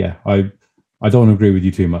 yeah, I don't want to agree with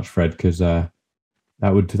you too much, Fred, because that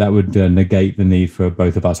would negate the need for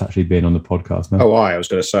both of us actually being on the podcast now. Oh, I was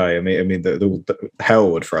going to say. I mean, the hell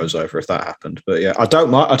would froze over if that happened. But yeah, I don't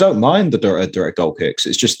mind the direct goal kicks.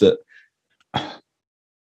 It's just that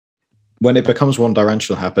when it becomes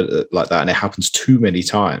one-directional happen like that, and it happens too many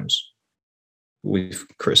times, we've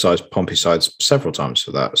criticised Pompey sides several times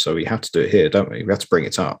for that. So we have to do it here, don't we? We have to bring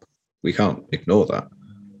it up. We can't ignore that.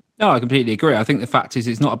 No, I completely agree. I think the fact is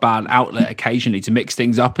it's not a bad outlet occasionally to mix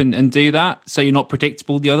things up and do that, so you're not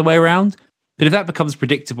predictable the other way around. But if that becomes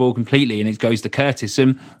predictable completely and it goes to Curtis,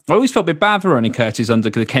 and I always felt a bit bad for running Curtis under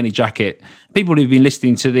the Kenny jacket. People who've been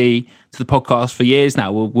listening to the podcast for years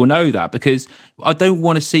now will know that, because I don't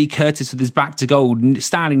want to see Curtis with his back to goal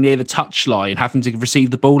standing near the touchline having to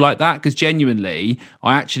receive the ball like that, because genuinely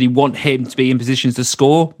I actually want him to be in positions to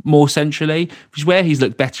score more centrally, which is where he's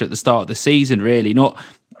looked better at the start of the season, really, not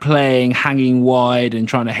playing hanging wide and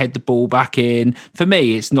trying to head the ball back in. For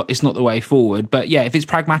me, it's not the way forward. But yeah, if it's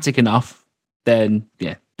pragmatic enough, then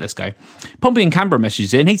yeah, let's go. Pompey in Canberra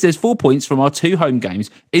messages in. He says 4 points from our 2 home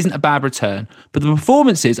games isn't a bad return, but the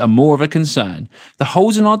performances are more of a concern. The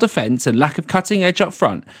holes in our defence and lack of cutting edge up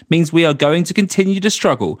front means we are going to continue to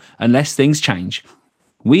struggle unless things change.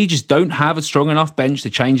 We just don't have a strong enough bench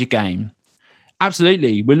to change a game.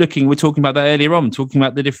 Absolutely. We're talking about that earlier on, talking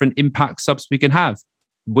about the different impact subs we can have.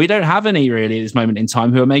 We don't have any really at this moment in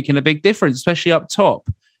time who are making a big difference, especially up top.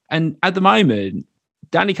 And at the moment,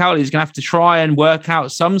 Danny Cowley is going to have to try and work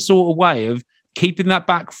out some sort of way of keeping that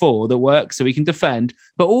back four that works so we can defend,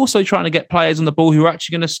 but also trying to get players on the ball who are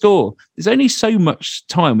actually going to score. There's only so much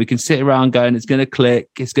time we can sit around going, it's going to click,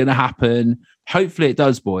 it's going to happen. Hopefully it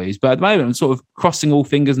does, boys. But at the moment, I'm sort of crossing all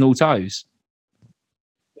fingers and all toes.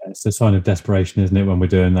 It's a sign of desperation, isn't it, when we're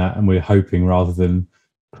doing that and we're hoping rather than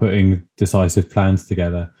putting decisive plans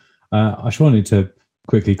together. I just wanted to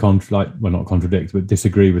quickly not contradict, but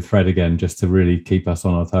disagree with Fred again, just to really keep us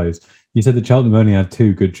on our toes. You said that Cheltenham only had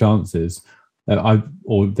 2 good chances.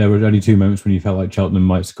 Or there were only 2 moments when you felt like Cheltenham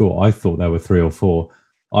might score. I thought there were 3 or 4.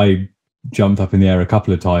 I jumped up in the air a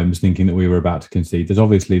couple of times thinking that we were about to concede. There's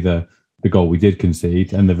obviously the goal we did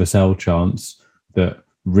concede and the Vassell chance that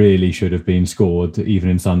really should have been scored even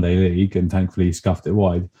in Sunday League, and thankfully he scuffed it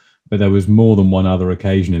wide. But there was more than one other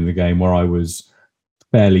occasion in the game where I was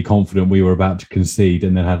fairly confident we were about to concede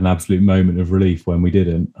and then had an absolute moment of relief when we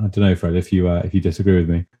didn't. I don't know, Fred, if you disagree with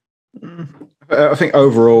me. I think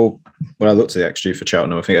overall, when I looked at the XG for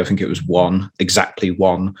Cheltenham, I think it was 1, exactly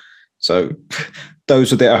 1. So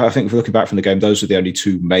those are I think if we're looking back from the game, those are the only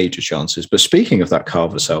 2 major chances. But speaking of that Carl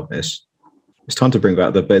Vassell miss, it's time to bring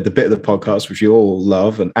back the bit of the podcast which you all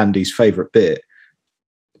love and Andy's favourite bit.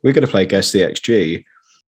 We're going to play Guess the XG.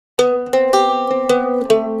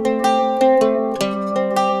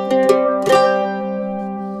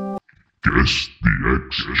 Guess the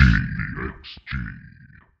XG.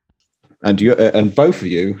 And both of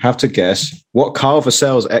you have to guess what Carl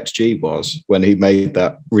Vassell's XG was when he made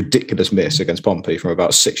that ridiculous miss against Pompey from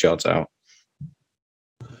about 6 yards out.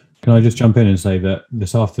 Can I just jump in and say that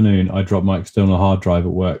this afternoon I dropped my external hard drive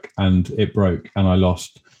at work and it broke and I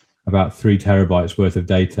lost about 3 terabytes worth of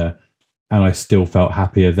data, and I still felt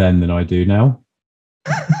happier then than I do now.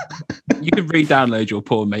 You can re-download your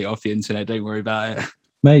poor mate off the internet. Don't worry about it.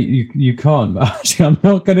 Mate, you can't. Actually, I'm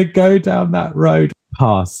not going to go down that road.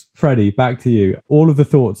 Pass. Freddie, back to you. All of the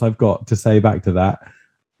thoughts I've got to say back to that,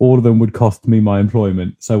 all of them would cost me my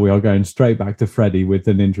employment. So we are going straight back to Freddie with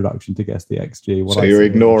an introduction to Guess the XG. So you're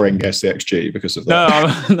ignoring Guess the XG because of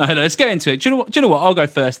that? No, let's get into it. Do you know what? I'll go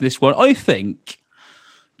first in this one. I think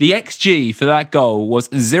the XG for that goal was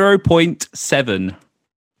 0.7.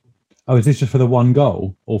 Oh, is this just for the one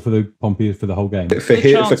goal or for the Pompey for the whole game? For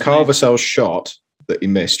Carl Vassell's shot that he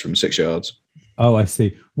missed from 6 yards. Oh, I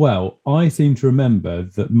see. Well, I seem to remember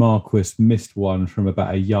that Marquis missed one from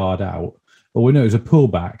about a yard out. Or we know it was a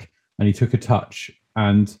pullback and he took a touch,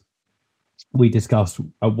 and we discussed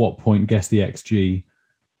at what point Guess the XG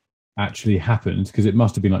actually happened, because it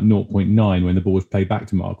must have been like 0.9 when the ball was played back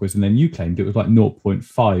to Marquis, and then you claimed it was like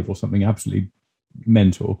 0.5 or something absolutely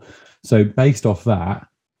mental. So based off that,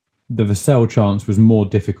 the Vassell chance was more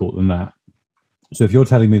difficult than that. So if you're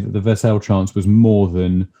telling me that the Vassell chance was more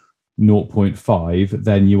than 0.5,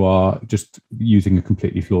 then you are just using a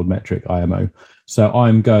completely flawed metric, IMO. So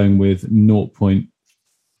I'm going with 0.42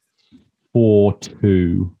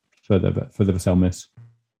 for the Vassell miss.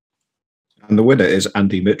 And the winner is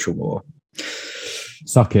Andy Mitchellmore.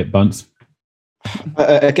 Suck it, Bunce.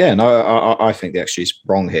 Again, I think the XG is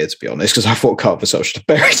wrong here, to be honest, because I thought Carvassel should have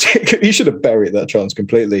buried it. He should have buried that chance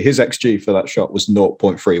completely. His XG for that shot was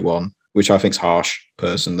 0.31, which I think is harsh,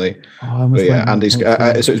 personally. But yeah, Andy's so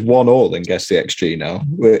it's 1-1 in Guess the XG now,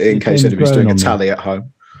 in case anybody's doing a tally at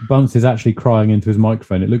home. Bunce is actually crying into his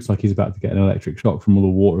microphone. It looks like he's about to get an electric shock from all the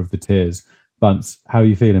water of the tears. Bunce, how are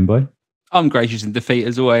you feeling, boy? I'm gracious in defeat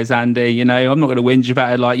as always, Andy. You know, I'm not going to whinge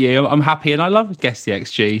about it like you. I'm happy and I love Guess the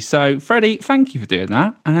XG. So, Freddie, thank you for doing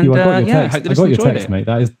that. And I got your text, it. mate.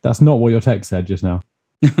 That's not what your text said just now.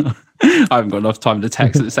 I haven't got enough time to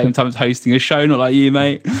text at the same time as hosting a show, not like you,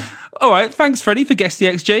 mate. All right, thanks, Freddie, for Guess the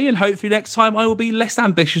XG, and hopefully next time I will be less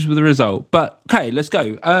ambitious with the result. But, okay, let's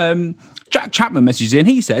go. Jack Chapman messages in.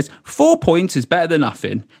 He says, 4 points is better than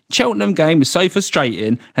nothing. Cheltenham game was so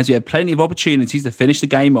frustrating as we had plenty of opportunities to finish the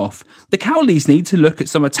game off. The Cowleys need to look at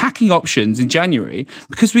some attacking options in January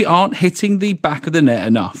because we aren't hitting the back of the net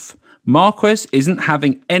enough. Marquez isn't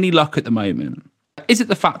having any luck at the moment. Is it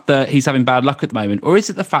the fact that he's having bad luck at the moment, or is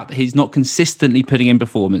it the fact that he's not consistently putting in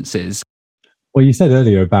performances? Well, you said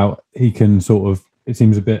earlier about he can sort of, it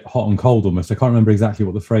seems a bit hot and cold almost. I can't remember exactly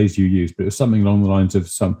what the phrase you used, but it was something along the lines of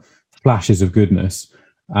some flashes of goodness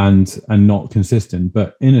and not consistent.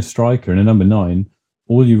 But in a striker, in a number 9,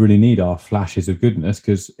 all you really need are flashes of goodness,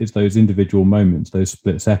 because it's those individual moments, those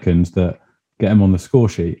split seconds that get him on the score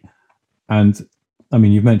sheet. And I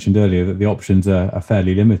mean, you've mentioned earlier that the options are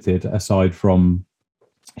fairly limited aside from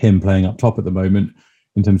him playing up top at the moment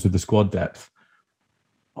in terms of the squad depth.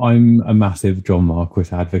 I'm a massive John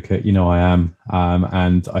Marquis advocate, you know I am,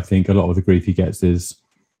 and I think a lot of the grief he gets is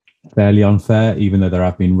fairly unfair, even though there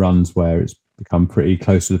have been runs where it's become pretty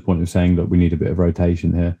close to the point of saying that we need a bit of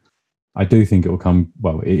rotation here. I do think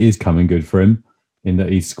it is coming good for him in that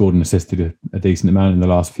he's scored and assisted a decent amount in the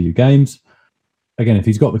last few games. Again, if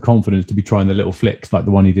he's got the confidence to be trying the little flicks like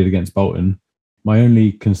the one he did against Bolton, my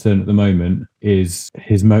only concern at the moment is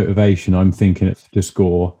his motivation. I'm thinking to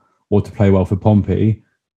score or to play well for Pompey.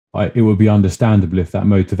 It would be understandable if that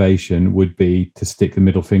motivation would be to stick the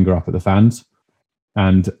middle finger up at the fans.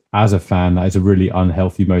 And as a fan, that is a really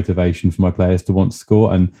unhealthy motivation for my players to want to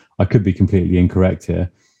score. And I could be completely incorrect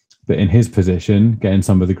here, but in his position, getting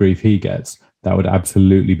some of the grief he gets, that would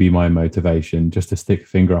absolutely be my motivation, just to stick a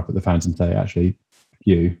finger up at the fans and say, actually,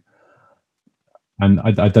 you. And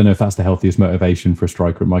I don't know if that's the healthiest motivation for a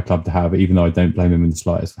striker at my club to have, even though I don't blame him in the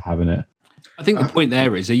slightest for having it. I think the point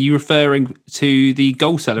there is, are you referring to the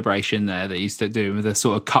goal celebration there that he's doing with the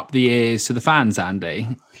sort of cup the ears to the fans, Andy?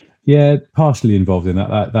 Yeah, partially involved in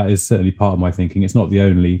that. That is certainly part of my thinking. It's not the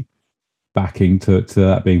only backing to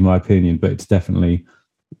that being my opinion, but it's definitely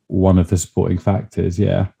one of the supporting factors.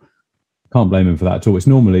 Yeah, can't blame him for that at all. It's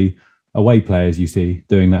normally away players you see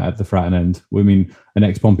doing that at the Fratton end. I mean, an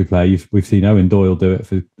ex-Pompey player, we've seen Owen Doyle do it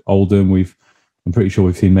for Oldham. I'm pretty sure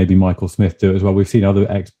we've seen maybe Michael Smith do it as well. We've seen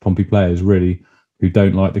other ex-Pompey players really who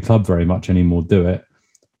don't like the club very much anymore do it.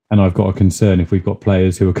 And I've got a concern if we've got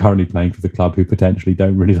players who are currently playing for the club who potentially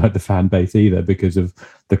don't really like the fan base either because of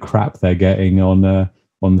the crap they're getting on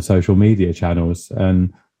the social media channels.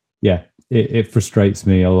 And yeah, it frustrates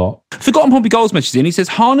me a lot. Forgotten Pompey Goals message in. He says,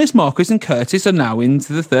 Harness, Marcus and Curtis are now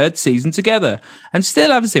into the 3rd season together and still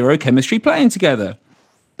have zero chemistry playing together.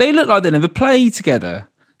 They look like they never played together.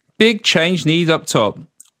 Big change needs up top.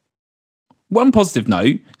 One positive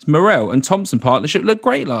note is Morel and Thompson partnership looked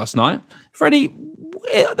great last night. Freddie,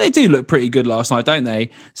 they do look pretty good last night, don't they?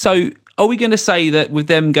 So are we going to say that with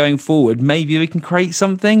them going forward, maybe we can create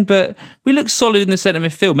something? But we look solid in the centre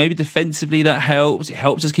midfield. Maybe defensively that helps. It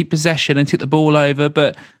helps us keep possession and tip the ball over.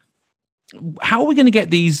 But how are we going to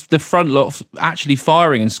get the front lot actually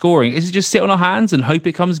firing and scoring? Is it just sit on our hands and hope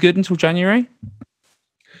it comes good until January?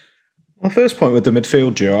 My first point with the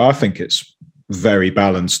midfield duo, I think it's very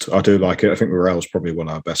balanced. I do like it. I think Morel's probably one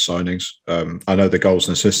of our best signings. I know the goals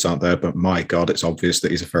and assists aren't there, but my God, it's obvious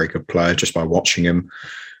that he's a very good player just by watching him.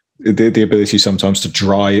 The ability sometimes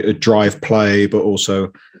to drive play, but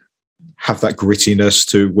also have that grittiness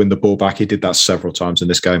to win the ball back. He did that several times in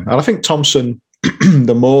this game. And I think Thompson,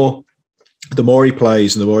 the more he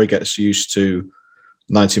plays and the more he gets used to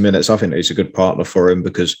 90 minutes, I think he's a good partner for him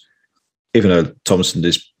because even though Thompson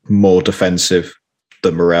is more defensive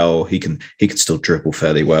than Morel, he can still dribble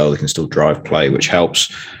fairly well. He can still drive play, which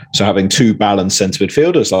helps. So having 2 balanced centre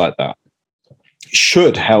midfielders like that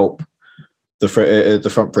should help the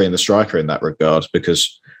front three and the striker in that regard,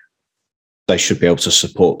 because they should be able to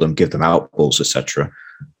support them, give them out balls, etc.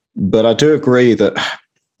 But I do agree that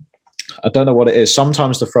I don't know what it is.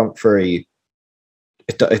 Sometimes the front three,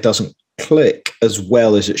 it doesn't click as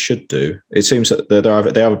well as it should do. It seems that they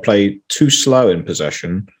either play too slow in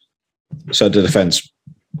possession So the defence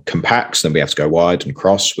compacts, then we have to go wide and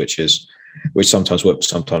cross, which sometimes works,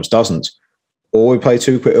 sometimes doesn't. Or we play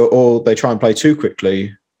too quick, or they try and play too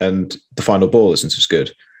quickly, and the final ball isn't as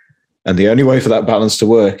good. And the only way for that balance to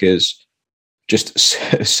work is just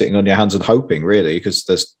sitting on your hands and hoping, really, because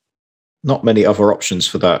there's not many other options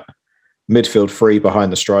for that midfield free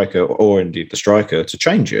behind the striker, or indeed the striker, to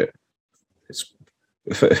change it.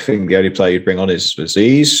 I think the only player you'd bring on is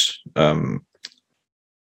Aziz.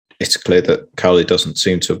 It's clear that Cowley doesn't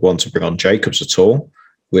seem to want to bring on Jacobs at all,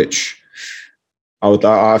 which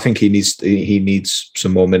I think he needs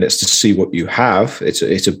some more minutes to see what you have.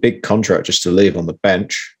 It's a big contract just to leave on the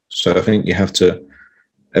bench, so I think you have to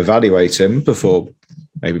evaluate him before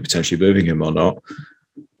maybe potentially moving him or not.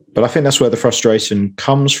 But I think that's where the frustration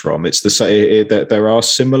comes from. It's that there are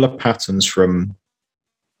similar patterns from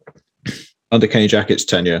under Kenny Jackett's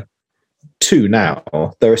tenure to now.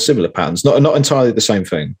 There are similar patterns, not entirely the same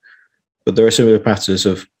thing, but there are similar patterns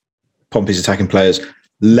of Pompey's attacking players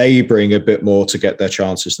labouring a bit more to get their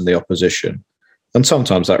chances than the opposition, and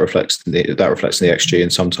sometimes that reflects in the XG,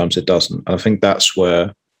 and sometimes it doesn't. And I think that's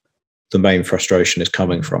where the main frustration is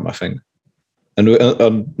coming from, I think.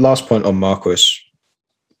 And last point on Marquis,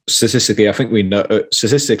 statistically, I think we know,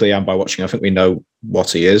 statistically and by watching, I think we know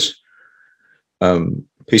what he is.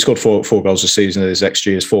 He scored four goals this season, and his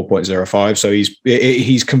XG is 4.05. So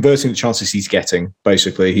he's converting the chances he's getting,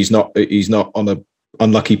 basically. He's not on an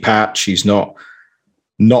unlucky patch. He's not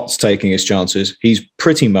taking his chances. He's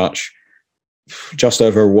pretty much just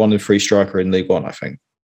over a 1 in 3 striker in League One, I think.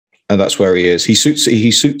 And that's where he is. He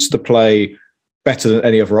suits the play better than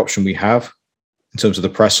any other option we have in terms of the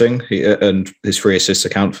pressing, and his 3 assists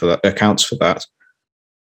accounts for that.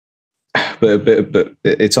 But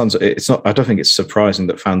it's not. I don't think it's surprising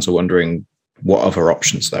that fans are wondering what other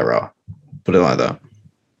options there are. Put it like that.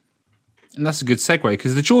 And that's a good segue,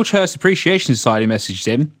 because the George Hurst Appreciation Society messaged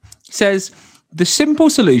him. He says, the simple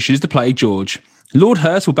solution is to play George. Lord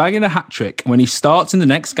Hurst will bag in a hat-trick when he starts in the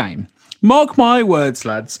next game. Mark my words,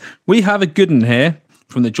 lads. We have a good one here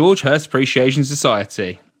from the George Hurst Appreciation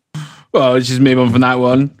Society. Well, let's just move on from that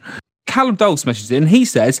one. Callum Dulce messaged in. He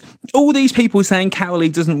says, all these people saying Cowley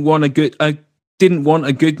didn't want a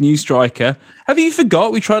good new striker. Have you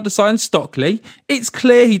forgot we tried to sign Stockley? It's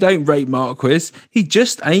clear he don't rate Marquis. He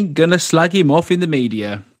just ain't going to slag him off in the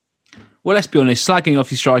media. Well, let's be honest, slagging off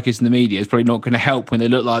his strikers in the media is probably not going to help when they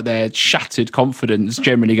look like they're shattered confidence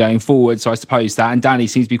generally going forward. So I suppose that. And Danny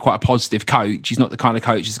seems to be quite a positive coach. He's not the kind of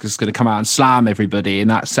coach that's just going to come out and slam everybody in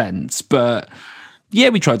that sense. But yeah,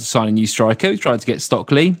 we tried to sign a new striker. We tried to get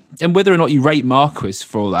Stockley. And whether or not you rate Marquis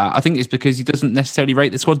for all that, I think it's because he doesn't necessarily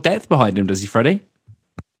rate the squad depth behind him, does he, Freddie?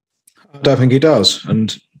 I don't think he does.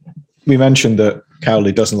 And we mentioned that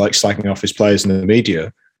Cowley doesn't like slagging off his players in the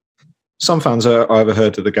media. Some fans I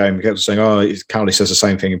overheard at the game kept saying, Cowley says the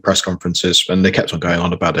same thing in press conferences, and they kept on going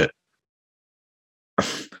on about it.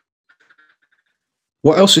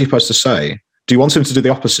 What else is he supposed to say? Do you want him to do the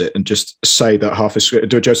opposite and just say that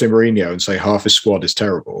do a Jose Mourinho and say half his squad is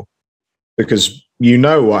terrible? Because you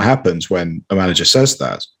know what happens when a manager says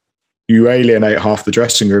that. You alienate half the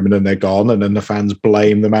dressing room and then they're gone, and then the fans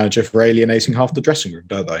blame the manager for alienating half the dressing room,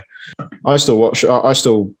 don't they? I still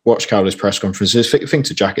watch Cowley's press conferences. Think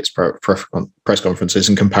to Jackett's press conferences.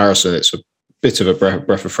 In comparison, it's a bit of a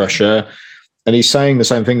breath of fresh air, and he's saying the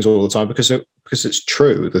same things all the time because it's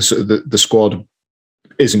true. The squad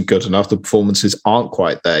isn't good enough. The performances aren't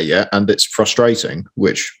quite there yet, and it's frustrating,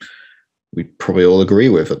 which we probably all agree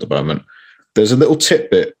with at the moment. There's a little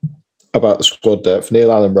tidbit about the squad depth.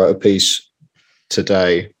 Neil Allen wrote a piece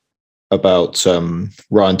today about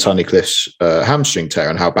Ryan Tunnicliffe's hamstring tear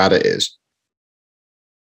and how bad it is.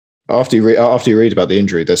 After you read about the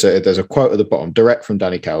injury, there's a quote at the bottom, direct from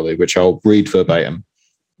Danny Cowley, which I'll read verbatim.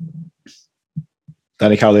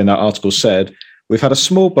 Danny Cowley in that article said, "We've had a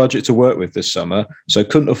small budget to work with this summer, so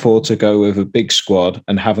couldn't afford to go with a big squad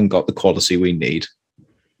and haven't got the quality we need."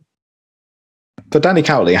 For Danny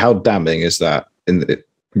Cowley, how damning is that?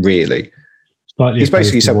 Really? He's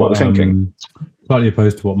basically said what we're thinking. Slightly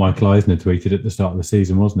opposed to what Michael Eisner tweeted at the start of the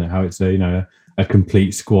season, wasn't it? How it's a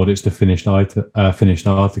complete squad. It's the finished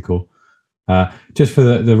article. Just for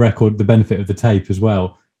the record, the benefit of the tape as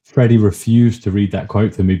well. Freddie refused to read that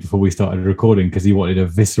quote to me before we started recording because he wanted a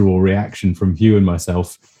visceral reaction from Hugh and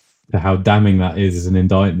myself to how damning that is as an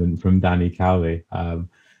indictment from Danny Cowley.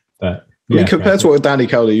 Compared to what Danny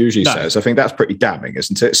Cowley usually says, I think that's pretty damning,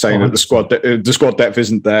 isn't it? Saying that the squad depth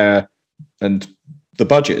isn't there and the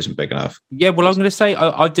budget isn't big enough. Yeah, well, I was going to say,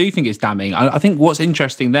 I do think it's damning. I think what's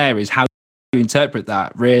interesting there is how you interpret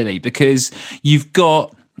that, really, because you've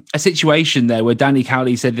got a situation there where Danny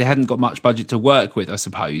Cowley said they hadn't got much budget to work with, I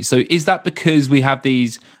suppose. So is that because we have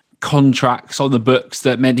these contracts on the books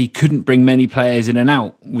that meant he couldn't bring many players in and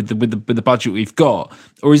out with the budget we've got,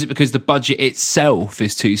 or is it because the budget itself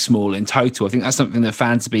is too small in total? I think that's something that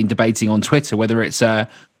fans have been debating on Twitter, whether it's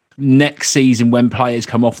next season when players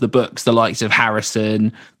come off the books, the likes of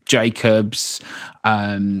Harrison, Jacobs,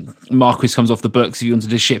 Marquis comes off the books if you wanted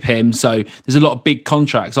to ship him. So there's a lot of big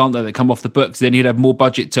contracts, aren't there, that come off the books. Then you'd have more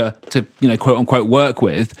budget to quote unquote work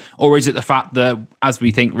with. Or is it the fact that, as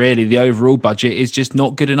we think, really the overall budget is just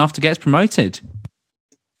not good enough to get us promoted?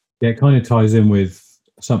 Yeah, it kind of ties in with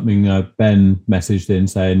something Ben messaged in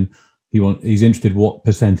saying he's interested what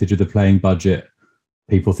percentage of the playing budget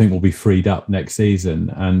people think will be freed up next season.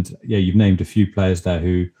 And yeah, you've named a few players there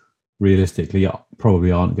who realistically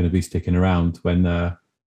probably aren't going to be sticking around when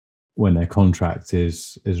their contract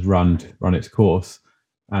is run its course.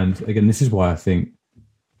 And again, this is why I think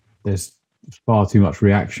there's far too much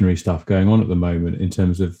reactionary stuff going on at the moment in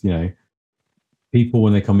terms of, people,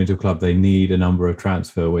 when they come into a club, they need a number of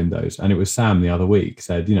transfer windows. And it was Sam the other week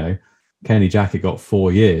said, Kenny Jackett got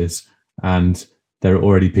 4 years, and there are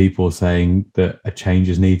already people saying that a change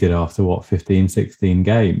is needed after 15, 16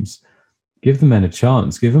 games. Give the men a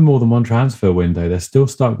chance. Give them more than one transfer window. They're still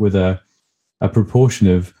stuck with a proportion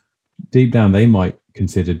of, deep down, they might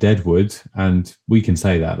consider deadwood, and we can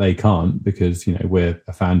say that they can't because we're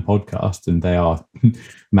a fan podcast and they are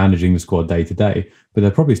managing the squad day to day. But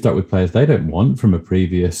they're probably stuck with players they don't want from a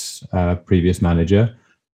previous manager.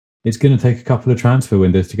 It's going to take a couple of transfer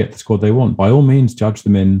windows to get the squad they want. By all means, judge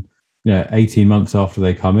them in 18 months after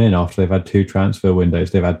they come in, after they've had 2 transfer windows.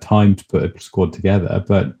 They've had time to put a squad together,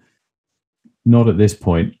 but not at this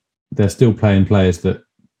point. They're still playing players that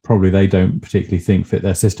probably they don't particularly think fit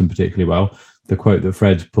their system particularly well. The quote that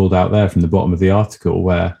Fred pulled out there from the bottom of the article,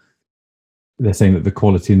 where they're saying that the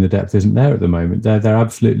quality and the depth isn't there at the moment. They're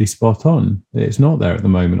absolutely spot on. It's not there at the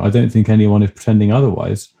moment. I don't think anyone is pretending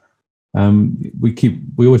otherwise. We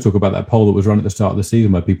always talk about that poll that was run at the start of the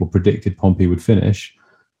season where people predicted Pompey would finish,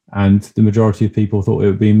 and the majority of people thought it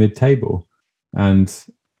would be mid-table. And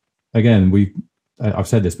again, I've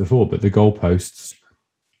said this before, but the goalposts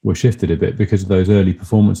were shifted a bit because of those early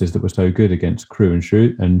performances that were so good against Crewe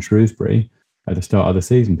and Shrewsbury at the start of the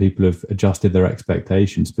season. People have adjusted their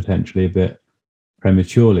expectations potentially a bit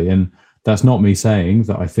prematurely. And that's not me saying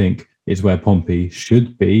that I think it's where Pompey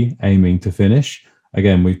should be aiming to finish.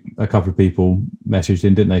 Again, a couple of people messaged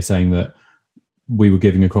in, didn't they, saying that we were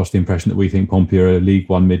giving across the impression that we think Pompey are a League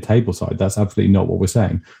One mid-table side. That's absolutely not what we're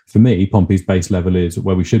saying. For me, Pompey's base level is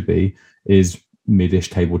where we should be, is mid-ish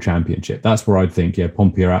table championship. That's where I'd think,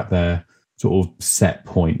 Pompey are at their sort of set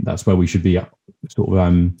point. That's where we should be, sort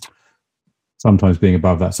of sometimes being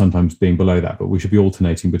above that, sometimes being below that. But we should be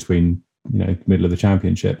alternating between, middle of the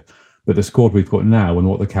championship. But the squad we've got now and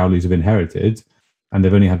what the Cowleys have inherited, and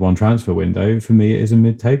they've only had one transfer window, for me, it is a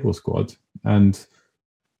mid-table squad. And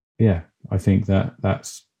yeah, I think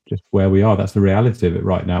that's just where we are. That's the reality of it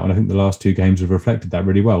right now. And I think the last 2 games have reflected that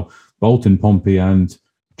really well. Bolton, Pompey and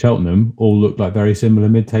Cheltenham all look like very similar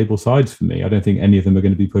mid-table sides for me. I don't think any of them are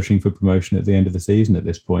going to be pushing for promotion at the end of the season at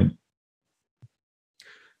this point.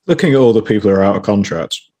 Looking at all the people who are out of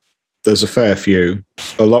contracts, there's a fair few,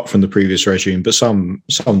 a lot from the previous regime, but some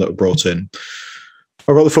that were brought in.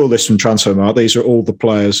 I've got the full list from Transfermarkt. These are all the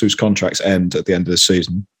players whose contracts end at the end of the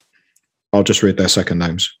season. I'll just read their second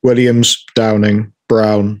names. Williams, Downing,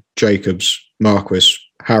 Brown, Jacobs, Marquis,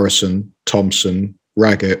 Harrison, Thompson,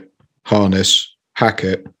 Raggett, Harness,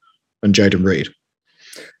 Hackett, and Jayden Reed.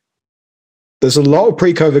 There's a lot of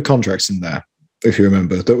pre-COVID contracts in there, if you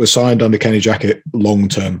remember, that were signed under Kenny Jackett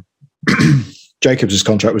long-term. Jacobs'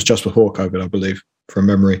 contract was just before COVID, I believe, from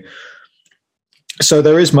memory. So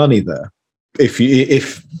there is money there.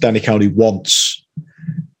 If Danny Cowley wants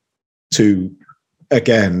to,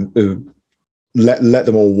 again, let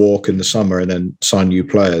them all walk in the summer and then sign new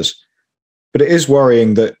players. But it is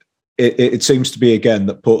worrying that it seems to be, again,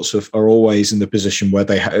 that Portsmouth are always in the position where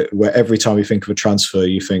where every time you think of a transfer,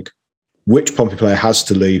 you think, which Pompey player has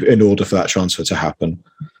to leave in order for that transfer to happen?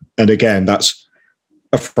 And again, that's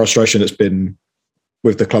a frustration that's been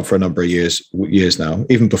with the club for a number of years now,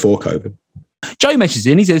 even before COVID. Joe messages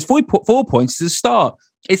in, he says, 4 points to the start.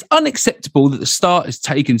 It's unacceptable that the start has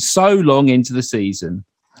taken so long into the season.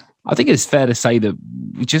 I think it's fair to say that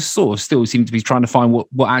we just sort of still seem to be trying to find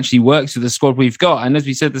what actually works with the squad we've got. And as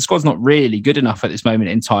we said, the squad's not really good enough at this moment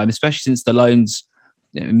in time, especially since the loans,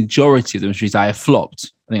 the majority of them, should we say, have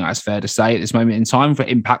flopped. I think that's fair to say at this moment in time for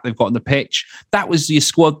impact they've got on the pitch. That was your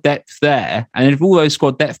squad depth there. And if all those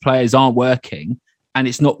squad depth players aren't working and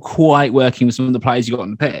it's not quite working with some of the players you got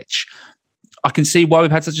on the pitch, I can see why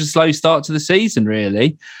we've had such a slow start to the season,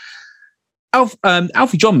 really.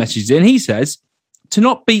 Alfie John messages in. He says, to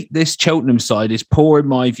not beat this Cheltenham side is poor in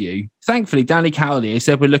my view. Thankfully, Danny Cowley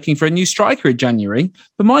said we're looking for a new striker in January.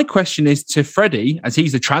 But my question is to Freddie, as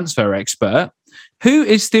he's the transfer expert, who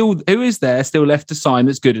is there still left to sign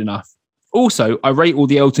that's good enough? Also, I rate all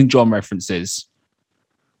the Elton John references.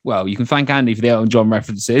 Well, you can thank Andy for the Elton John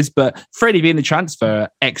references, but Freddie being the transfer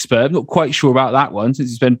expert, I'm not quite sure about that one since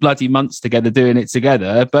he's spent bloody months together doing it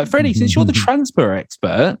together. But Freddie, since you're the transfer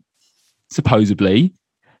expert, supposedly,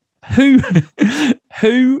 who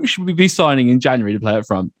should we be signing in January to play up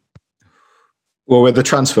front? Well, we're the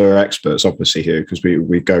transfer experts, obviously, here because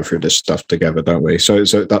we go through this stuff together, don't we? So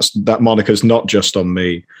that moniker's not just on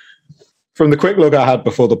me. From the quick look I had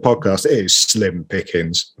before the podcast, it is slim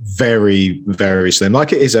pickings, very, very slim,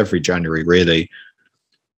 like it is every January, really.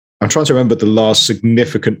 I'm trying to remember the last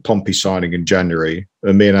significant Pompey signing in January.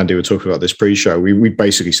 And me and Andy were talking about this pre-show. We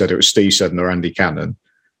basically said it was Steve Seddon or Andy Cannon,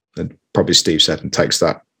 and probably Steve Seddon takes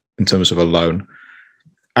that in terms of a loan.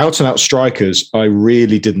 Out and out strikers, I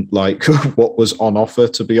really didn't like what was on offer,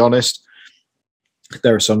 to be honest.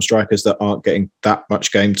 There are some strikers that aren't getting that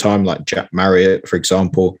much game time, like Jack Marriott, for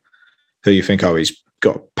example, who you think, he's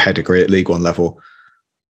got pedigree at League One level.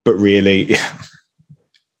 But really,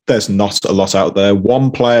 there's not a lot out there.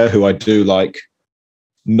 One player who I do like,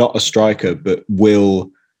 not a striker, but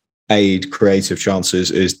will aid creative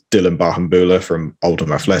chances, is Dylan Bahambula from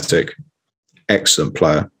Oldham Athletic. Excellent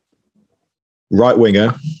player. Right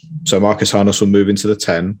winger, so Marcus Harness will move into the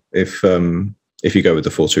 10 if you go with the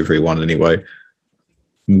 4-2-3-1 anyway.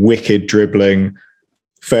 Wicked dribbling,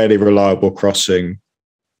 fairly reliable crossing,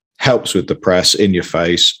 helps with the press in your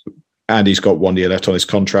face, and he's got 1 year left on his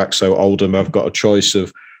contract. So Oldham have got a choice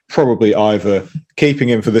of probably either keeping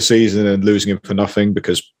him for the season and losing him for nothing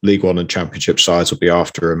because League One and Championship sides will be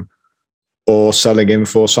after him, or selling him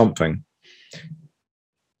for something.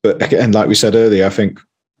 But again, like we said earlier, I think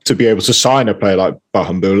to be able to sign a player like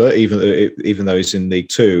Bahambula, even though he's in League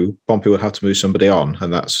Two, Pompey would have to move somebody on,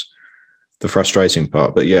 and that's the frustrating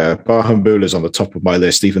part. But yeah, Bahambula's on the top of my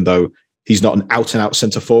list, even though he's not an out-and-out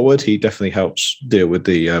centre forward. He definitely helps deal with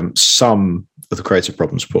the some of the creative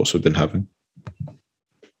problems Ports have been having.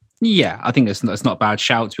 Yeah, I think that's not a bad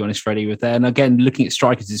shout, to be honest, Freddie, with there. And again, looking at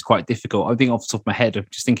strikers is quite difficult. I think off the top of my head, I'm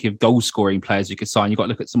just thinking of goal-scoring players you could sign. You've got to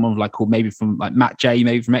look at someone maybe from Matt Jay,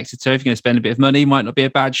 maybe from Exeter. If you're going to spend a bit of money, might not be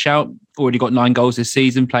a bad shout. Already got 9 goals this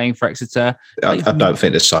season playing for Exeter. I don't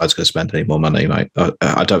think this side's going to spend any more money, mate.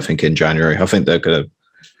 I don't think in January. I think they're going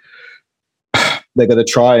to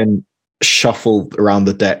try and shuffle around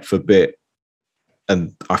the depth a bit.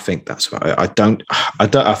 And I think that's about it. I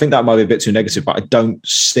think that might be a bit too negative, but I don't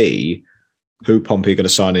see who Pompey are going to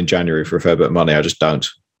sign in January for a fair bit of money. I just don't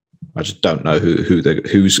know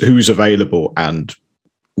who's available, and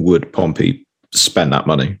would Pompey spend that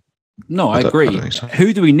money? No, I agree. So.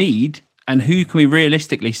 Who do we need? And who can we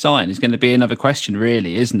realistically sign is going to be another question,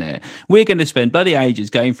 really, isn't it? We're going to spend bloody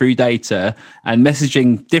ages going through data and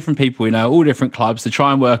messaging different people we know, all different clubs, to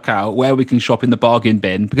try and work out where we can shop in the bargain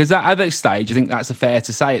bin. Because at this stage, I think that's fair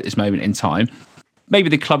to say at this moment in time. Maybe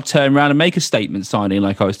the club turn around and make a statement signing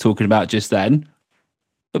like I was talking about just then.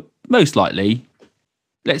 But most likely,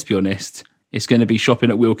 let's be honest, it's going to be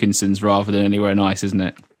shopping at Wilkinson's rather than anywhere nice, isn't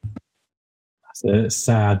it? A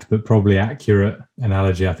sad but probably accurate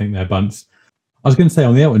analogy, I think, there, Bunce. I was going to say,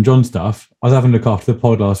 on the Elton John stuff, I was having a look after the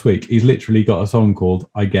pod last week. He's literally got a song called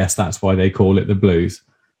I Guess That's Why They Call It the Blues.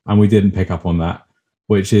 And we didn't pick up on that,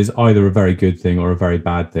 which is either a very good thing or a very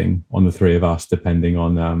bad thing on the three of us, depending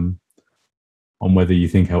on whether you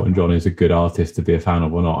think Elton John is a good artist to be a fan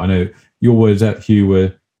of or not. I know your words at Hugh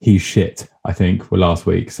were he's shit, I think, were last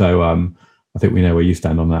week. So I think we know where you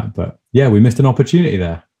stand on that. But yeah, we missed an opportunity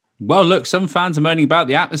there. Well, look, some fans are moaning about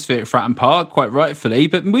the atmosphere at Fratton Park, quite rightfully.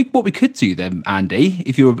 But what we could do then, Andy,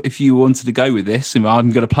 if you wanted to go with this, and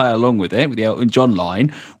I'm going to play along with it, with the Elton John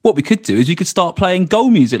line, what we could do is we could start playing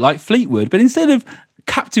goal music like Fleetwood, but instead of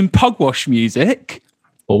Captain Pugwash music,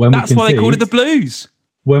 that's why they called it the blues.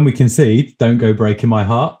 When we concede, don't go breaking my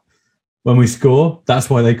heart. When we score,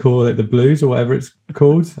 that's why they call it the blues, or whatever it's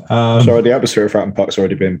called. Sorry, the atmosphere of Fratton Park's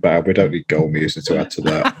already been bad. We don't need goal music to add to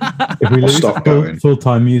that. If we lose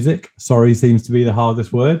full-time music, sorry seems to be the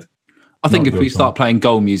hardest word. I think if we start playing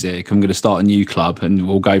goal music, I'm going to start a new club, and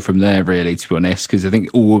we'll go from there, really, to be honest, because I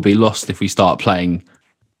think all will be lost if we start playing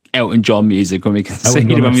Elton John music when we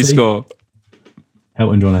concede, when we score.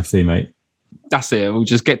 Elton John FC, mate. That's it. We'll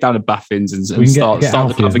just get down to Baffins and start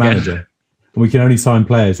the club again. Manager. We can only sign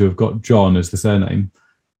players who have got John as the surname.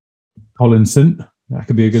 Collinson, that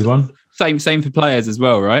could be a good one. Same for players as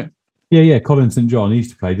well, right? Yeah. Colin St. John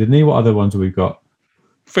used to play, didn't he? What other ones have we got?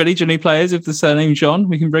 Freddie, do you know any players of the surname John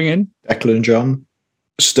we can bring in? Declan John.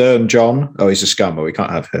 Stern John. Oh, he's a scammer. We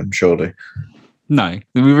can't have him, surely. No,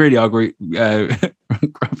 we really are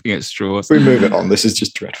grabbing at straws. We move it on. This is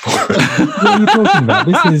just dreadful. What are you talking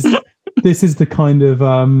about? This is the kind of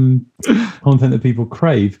content that people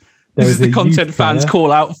crave. This is the content fans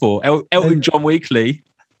call out for. Elton John Weekly.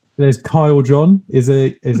 There's Kyle John, is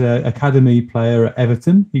a academy player at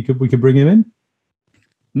Everton. We could bring him in.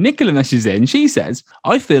 Nicola messages in. She says,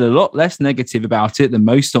 "I feel a lot less negative about it than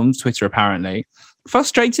most on Twitter. Apparently,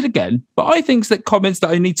 frustrated again. But I think that comments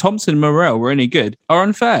that only Thompson and Morel were any good are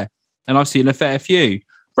unfair, and I've seen a fair few.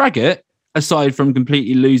 Braggett, aside from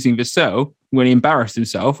completely losing Vassell when he embarrassed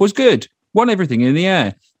himself, was good. Won everything in the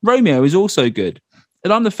air. Romeo is also good.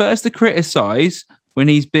 And I'm the first to criticise when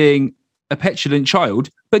he's being a petulant child,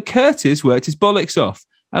 but Curtis worked his bollocks off,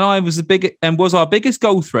 and was our biggest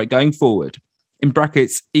goal threat going forward. In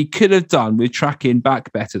brackets, he could have done with tracking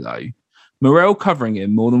back better though. Morel covering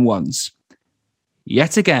him more than once.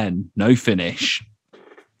 Yet again, no finish."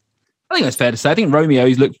 I think that's fair to say. I think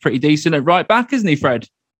Romeo's looked pretty decent at right back, isn't he, Fred?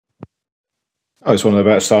 Oh, it's one of the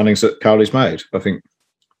better signings that Cowley's made. I think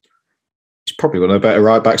he's probably one of the better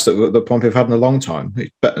right backs that Pompey have had in a long time. He's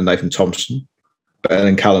better than Nathan Thompson, better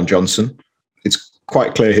than Callum Johnson. It's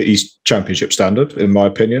quite clear he's championship standard, in my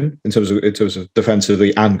opinion, in terms of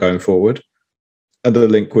defensively and going forward. And the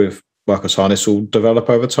link with Marcus Harness will develop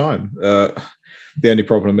over time. The only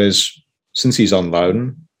problem is, since he's on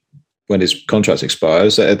loan, when his contract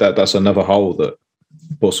expires, that's another hole that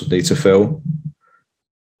Bournemouth need to fill.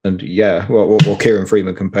 And yeah, well, Kieran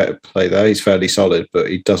Freeman can play there. He's fairly solid,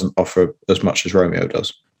 but he doesn't offer as much as Romeo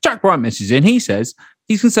does. Jack Wright messages in. He says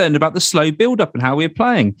he's concerned about the slow build-up and how we're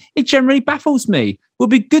playing. It generally baffles me.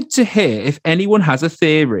 Would be good to hear if anyone has a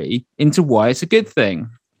theory into why it's a good thing.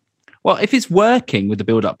 Well, if it's working with the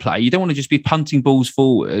build-up play, you don't want to just be punting balls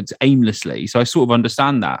forward aimlessly. So I sort of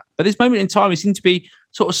understand that. But this moment in time, we seem to be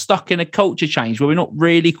sort of stuck in a culture change where we're not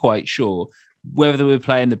really quite sure whether we're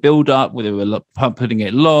playing the build-up, whether we're putting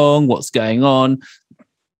it long, what's going on.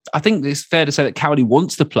 I think it's fair to say that Cowley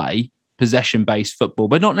wants to play possession-based football,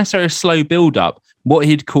 but not necessarily a slow build-up, what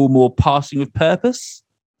he'd call more passing with purpose.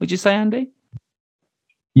 Would you say, Andy?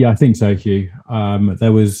 Yeah, I think so, Hugh.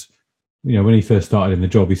 There was... when he first started in the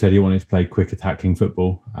job, he said he wanted to play quick attacking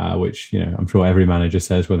football, which, I'm sure every manager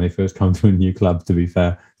says when they first come to a new club, to be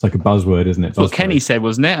fair. It's like a buzzword, isn't it? That's what Kenny said,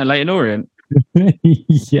 wasn't it, at Leyton Orient?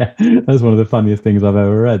 Yeah, that's one of the funniest things I've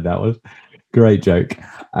ever read. That was great joke.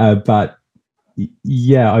 But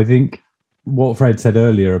yeah, I think what Fred said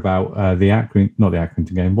earlier about not the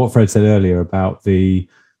Accrington game, what Fred said earlier about the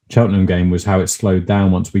Cheltenham game was how it slowed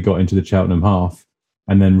down once we got into the Cheltenham half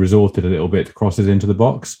and then resorted a little bit to crosses into the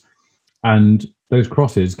box. And those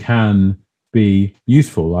crosses can be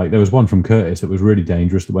useful. Like there was one from Curtis that was really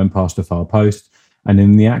dangerous that went past the far post. And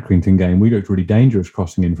in the Accrington game, we looked really dangerous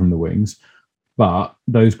crossing in from the wings. But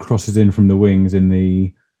those crosses in from the wings in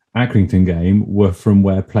the Accrington game were from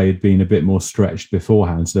where play had been a bit more stretched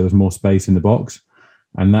beforehand. So there was more space in the box.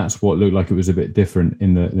 And that's what looked like it was a bit different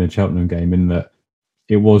in the Cheltenham game, in that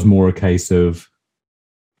it was more a case of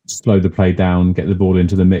slow the play down, get the ball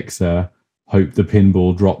into the mixer, hope the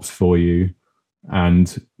pinball drops for you,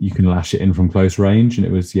 and you can lash it in from close range. And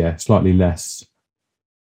it was, slightly less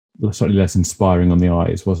inspiring on the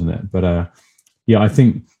eyes, wasn't it? But I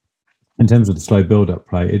think in terms of the slow build-up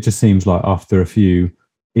play, it just seems like after a few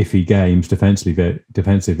iffy games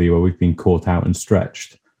defensively where we've been caught out and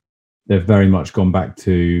stretched, they've very much gone back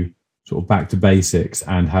to basics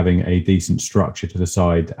and having a decent structure to the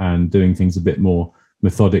side and doing things a bit more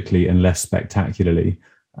methodically and less spectacularly,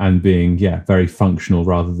 and being very functional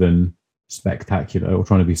rather than spectacular, or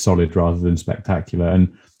trying to be solid rather than spectacular.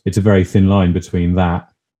 And it's a very thin line between that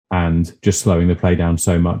and just slowing the play down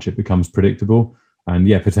so much it becomes predictable. And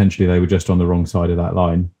potentially they were just on the wrong side of that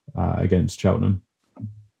line against Cheltenham.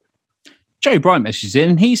 Joe Bryant messages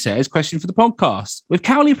in. He says, question for the podcast. With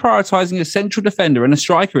Cowley prioritising a central defender and a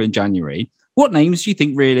striker in January, what names do you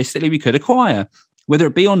think realistically we could acquire, whether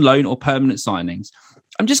it be on loan or permanent signings?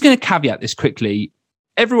 I'm just going to caveat this quickly.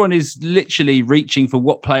 Everyone is literally reaching for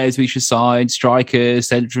what players we should sign, strikers,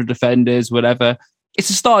 central defenders, whatever. It's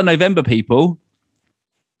the start of November, people,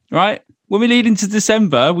 right? When we lead into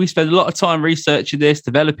December, we spend a lot of time researching this,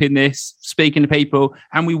 developing this, speaking to people,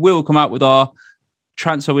 and we will come out with our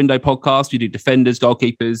transfer window podcast. We do defenders,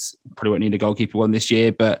 goalkeepers. Probably won't need a goalkeeper one this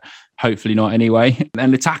year, but hopefully not anyway.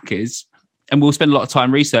 And attackers. And we'll spend a lot of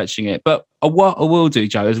time researching it. But what I will do,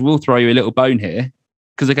 Joe, is we'll throw you a little bone here.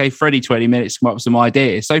 because I gave Freddie 20 minutes to come up with some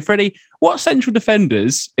ideas. So, Freddie, what central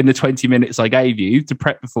defenders in the 20 minutes I gave you to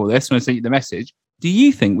prep before this, when I sent you the message, do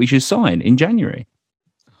you think we should sign in January?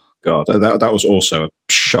 God, that was also a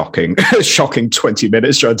shocking 20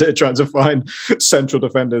 minutes trying to find central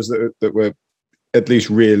defenders that were at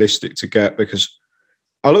least realistic to get, because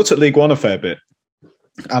I looked at League One a fair bit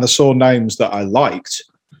and I saw names that I liked,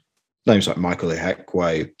 names like Michael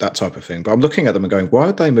Ihekwe, that type of thing. But I'm looking at them and going, why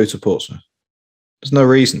would they move to Portsmouth? There's no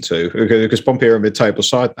reason to, because Pompey are a mid-table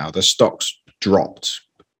side now. Their stock's dropped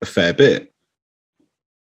a fair bit.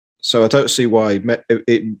 So I don't see why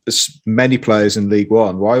many players in League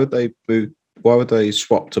One, why would they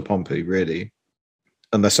swap to Pompey, really?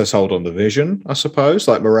 Unless they sold on the vision, I suppose,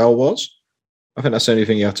 like Morel was. I think that's the only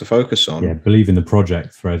thing you have to focus on. Yeah, believe in the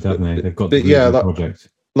project, Fred, haven't they? They've got the project.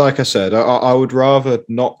 Like I said, I would rather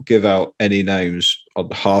not give out any names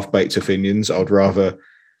on half-baked opinions. I would rather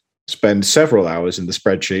spend several hours in the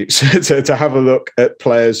spreadsheets to have a look at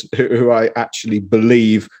players who I actually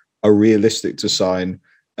believe are realistic to sign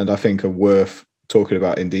and I think are worth talking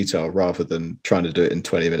about in detail, rather than trying to do it in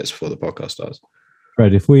 20 minutes before the podcast starts.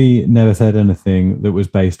 Fred, if we never said anything that was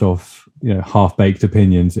based off, half-baked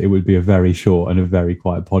opinions, it would be a very short and a very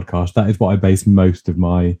quiet podcast. That is what I base most of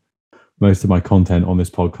my content on this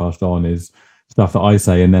podcast on, is stuff that I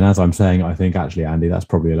say, and then as I'm saying, I think, actually, Andy, that's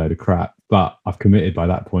probably a load of crap. But I've committed by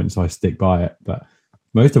that point, so I stick by it. But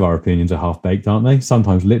most of our opinions are half-baked, aren't they?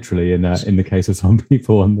 Sometimes literally, in the case of some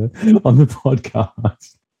people on the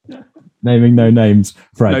podcast. Naming no names,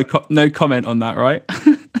 Fred. No comment on that, right?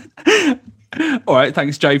 All right,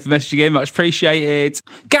 thanks, Joe, for messaging in. Much appreciated.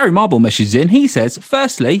 Gary Marble messages in. He says,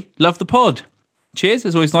 firstly, love the pod. Cheers.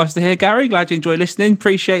 It's always nice to hear, Gary. Glad you enjoy listening.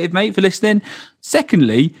 Appreciated, mate, for listening.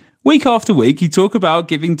 Secondly, week after week, you talk about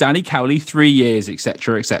giving Danny Cowley 3 years,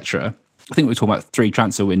 etc., etc. I think we're talking about 3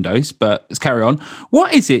 transfer windows, but let's carry on.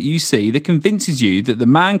 What is it you see that convinces you that the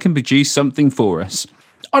man can produce something for us?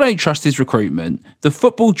 I don't trust his recruitment. The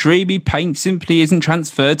football dream he paints simply isn't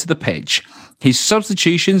transferred to the pitch. His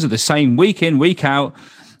substitutions are the same week in, week out,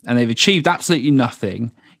 and they've achieved absolutely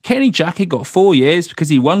nothing. Kenny Jackett got 4 years because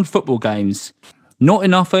he won football games. Not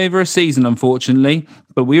enough over a season, unfortunately,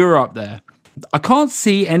 but we were up there. I can't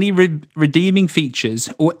see any redeeming features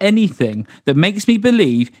or anything that makes me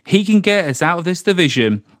believe he can get us out of this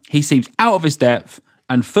division. He seems out of his depth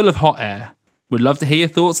and full of hot air. Would love to hear your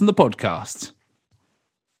thoughts on the podcast.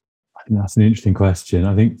 I think that's an interesting question.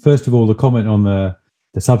 I think, first of all, the comment on the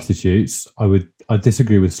substitutes, I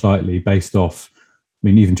disagree with slightly, based off,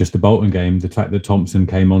 even just the Bolton game, the fact that Thompson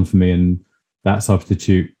came on for me and that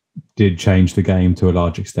substitute did change the game to a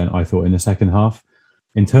large extent, I thought, in the second half.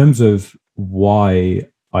 In terms of why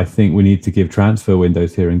I think we need to give transfer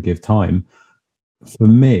windows here and give time, for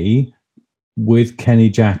me, with Kenny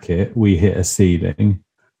Jackett, we hit a ceiling,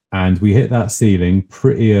 and we hit that ceiling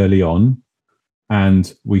pretty early on,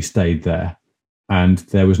 and we stayed there. And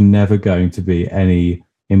there was never going to be any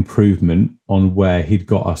improvement on where he'd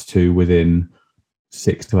got us to within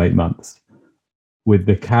 6 to 8 months. With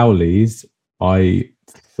the Cowleys, I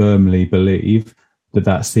firmly believe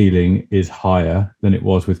that ceiling is higher than it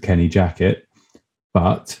was with Kenny Jackett,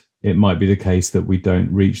 but it might be the case that we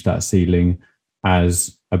don't reach that ceiling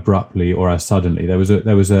as abruptly or as suddenly. There was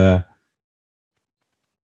an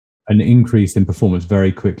increase in performance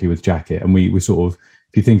very quickly with Jackett, and we sort of,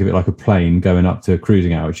 if you think of it like a plane going up to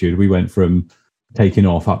cruising altitude, we went from taking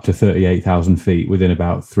off up to 38,000 feet within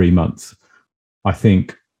about 3 months. I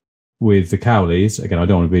think with the Cowleys, again, I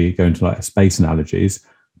don't want to be going to like space analogies,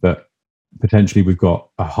 but potentially we've got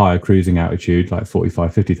a higher cruising altitude, like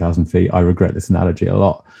 45, 50,000 feet. I regret this analogy a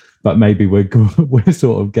lot, but maybe we're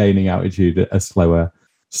sort of gaining altitude at a slower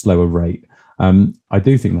rate. I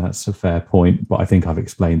do think that's a fair point, but I think I've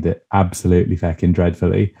explained it absolutely feckin'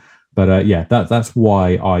 dreadfully. But that's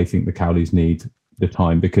why I think the Cowleys need the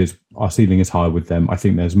time, because our ceiling is higher with them. I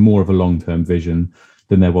think there's more of a long-term vision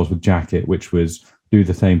than there was with Jackett, which was do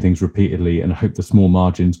the same things repeatedly and hope the small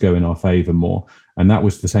margins go in our favour more. And that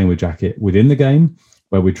was the same with Jackett within the game,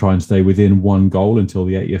 where we try and stay within one goal until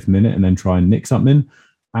the 80th minute and then try and nick something.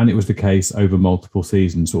 And it was the case over multiple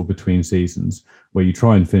seasons, sort of between seasons, where you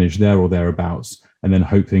try and finish there or thereabouts and then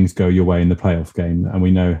hope things go your way in the playoff game. And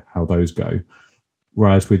we know how those go.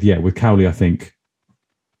 Whereas with Cowley, I think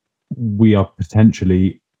we are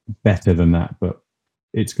potentially better than that, but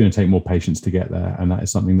it's going to take more patience to get there. And that is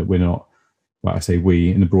something that we're not, well, I say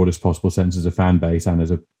we, in the broadest possible sense, as a fan base and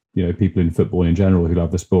as people in football in general who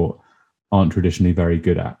love the sport, aren't traditionally very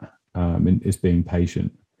good at, is being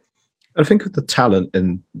patient. I think of the talent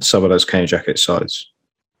in some of those Kenny Jackett sides.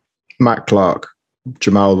 Matt Clark,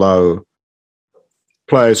 Jamal Lowe,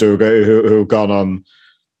 players who have gone on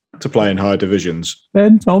to play in higher divisions.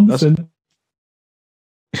 Ben Thompson.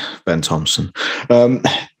 Ben Thompson.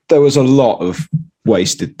 There was a lot of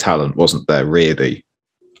wasted talent, wasn't there, really?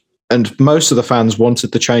 And most of the fans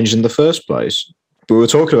wanted the change in the first place. We were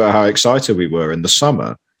talking about how excited we were in the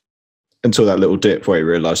summer until that little dip where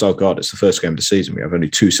we realised, oh God, it's the first game of the season. We have only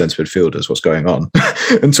 2 centre midfielders. What's going on?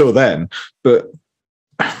 Until then. But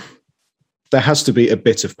there has to be a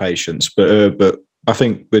bit of patience. But I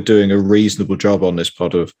think we're doing a reasonable job on this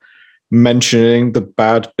pod of mentioning the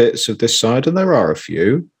bad bits of this side. And there are a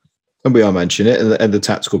few. And we are mentioning it. And the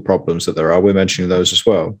tactical problems that there are, we're mentioning those as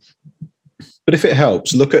well. But if it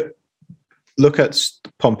helps, look at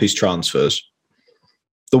Pompey's transfers.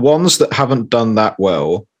 The ones that haven't done that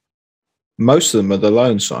well, most of them are the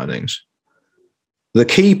loan signings. The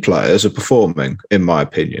key players are performing, in my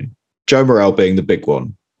opinion. Joe Morrell being the big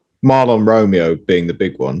one. Marlon Romeo being the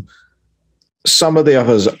big one. Some of the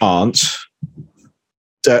others aren't.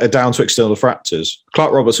 Down to external fractures.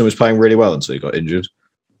 Clark Robertson was playing really well until he got injured.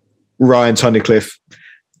 Ryan Tunnicliffe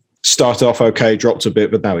started off okay, dropped a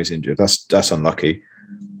bit, but now he's injured. That's unlucky.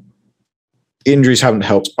 Injuries haven't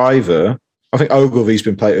helped either. I think Ogilvy's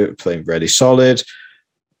been playing really solid.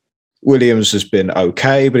 Williams has been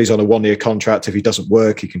okay, but he's on a 1-year contract. If he doesn't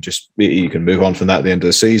work, you can move on from that at the end of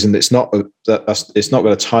the season. It's not going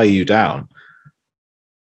to tie you down.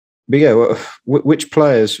 But yeah, which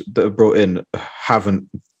players that are brought in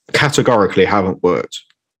categorically haven't worked?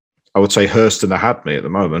 I would say Hurst and Ahadmi at the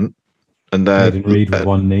moment, and Hayden Reed with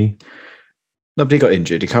one knee. Nobody got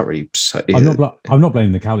injured. You can't really say. I'm not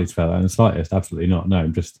blaming the Cowleys for that in the slightest. Absolutely not. No,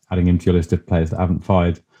 I'm just adding him to your list of players that haven't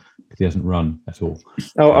fired because he hasn't run at all.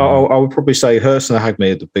 I would probably say Hurst and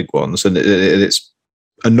Ahadmi are the big ones, and it's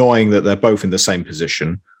annoying that they're both in the same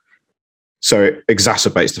position. So it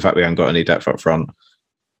exacerbates the fact we haven't got any depth up front.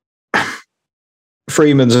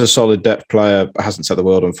 Freeman's a solid depth player, but hasn't set the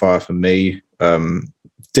world on fire for me.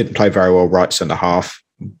 Didn't play very well right centre half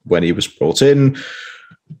when he was brought in.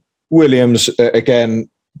 Williams, again,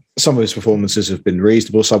 some of his performances have been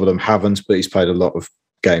reasonable. Some of them haven't, but he's played a lot of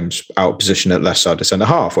games out of position at left side of centre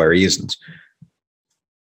half where he isn't.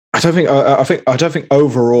 I don't think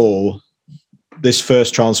overall this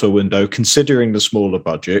first transfer window, considering the smaller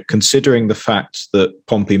budget, considering the fact that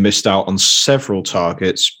Pompey missed out on several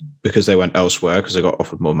targets because they went elsewhere because they got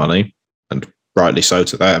offered more money, and rightly so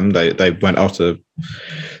to them. They went after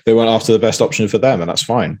the best option for them, and that's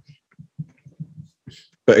fine.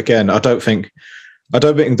 But again, I don't think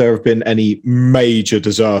there have been any major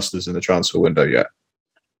disasters in the transfer window yet.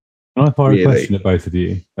 Can I fire a question at both of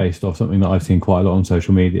you based off something that I've seen quite a lot on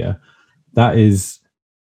social media? That is,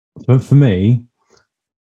 for me,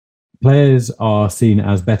 players are seen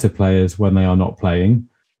as better players when they are not playing,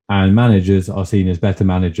 and managers are seen as better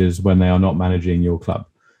managers when they are not managing your club.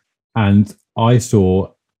 And I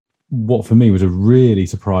saw what for me was a really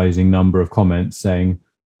surprising number of comments saying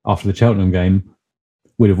after the Cheltenham game,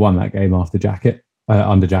 we'd have won that game under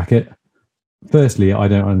Jackett. Firstly, I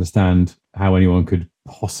don't understand how anyone could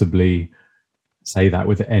possibly say that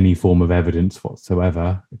with any form of evidence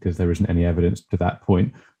whatsoever, because there isn't any evidence to that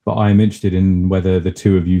point. But I'm interested in whether the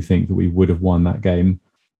two of you think that we would have won that game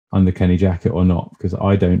under Kenny Jackett or not, because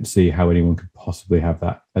I don't see how anyone could possibly have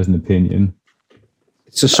that as an opinion.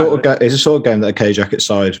 It's a sort of game that a Kenny Jackett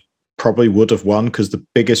side probably would have won, because the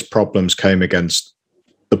biggest problems came against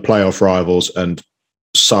the playoff rivals and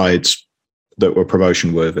sides that were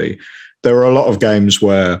promotion worthy. There were a lot of games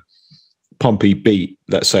where Pompey beat,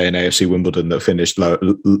 let's say, an AFC Wimbledon that finished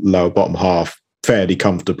lower bottom half fairly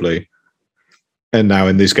comfortably. And now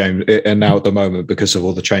in this game, and now at the moment, because of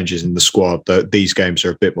all the changes in the squad, these games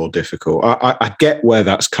are a bit more difficult. I get where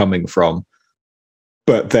that's coming from.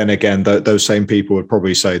 But then again, those same people would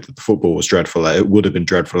probably say that the football was dreadful. It would have been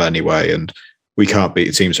dreadful anyway, and we can't beat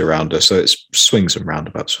the teams around us. So it's swings and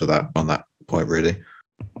roundabouts for that on that point, really.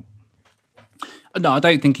 No, I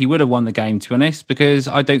don't think he would have won the game, to be honest, because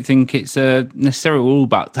I don't think it's necessarily all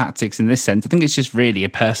about tactics in this sense. I think it's just really a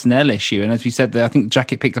personnel issue. And as we said, I think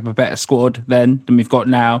Jackett picked up a better squad then than we've got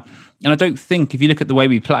now. And I don't think, if you look at the way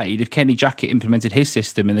we played, if Kenny Jackett implemented his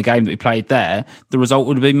system in the game that we played there, the result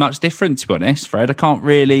would have been much different, to be honest, Fred. I can't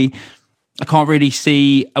really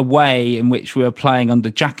see a way in which we were playing under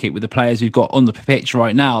Jackett with the players we've got on the pitch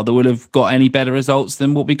right now that would have got any better results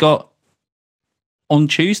than what we got on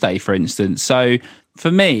Tuesday, for instance. So for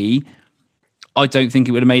me, I don't think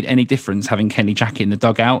it would have made any difference having Kenny Jackett in the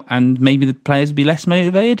dugout, and maybe the players would be less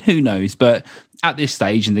motivated. Who knows? But at this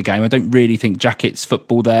stage in the game, I don't really think Jackett's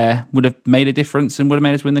football there would have made a difference and would have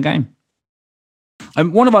made us win the game.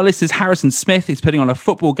 One of our listeners, Harrison Smith, is putting on a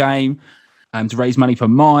football game to raise money for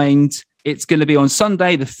Mind. It's going to be on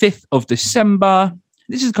Sunday, the 5th of December.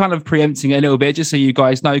 This is kind of preempting it a little bit, just so you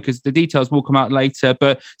guys know, because the details will come out later.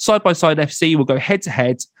 But Side by Side FC will go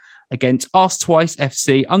head-to-head against Ask Twice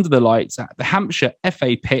FC under the lights at the Hampshire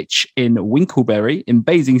FA pitch in Winkleberry in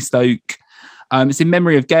Basingstoke. It's in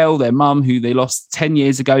memory of Gail, their mum, who they lost 10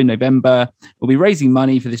 years ago in November. We'll be raising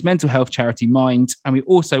money for this mental health charity, Mind, and we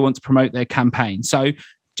also want to promote their campaign. So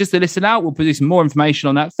just to listen out, we'll produce some more information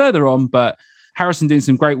on that further on, but Harrison doing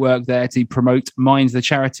some great work there to promote Mind, the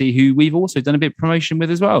charity, who we've also done a bit of promotion with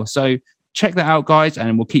as well. So check that out, guys,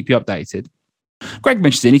 and we'll keep you updated. Greg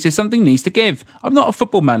mentions in, he says, something needs to give. I'm not a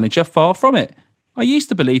football manager, far from it. I used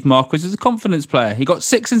to believe Marquis was a confidence player. He got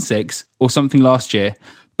 6 and 6 or something last year.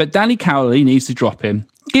 But Danny Cowley needs to drop him.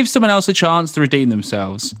 Give someone else a chance to redeem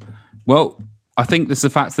themselves. Well, I think that's the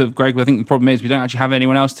fact that, Greg, I think the problem is we don't actually have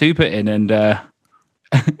anyone else to put in. And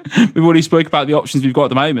we've already spoke about the options we've got at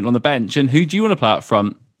the moment on the bench. And who do you want to play up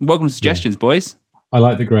front? Welcome to suggestions, boys. I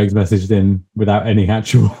like that Greg's messaged in without any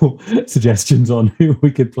actual suggestions on who we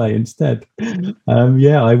could play instead.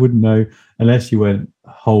 I wouldn't know unless you went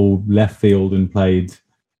whole left field and played,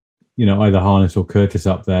 either Harness or Curtis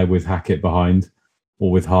up there with Hackett behind, or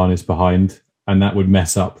with Harness behind, and that would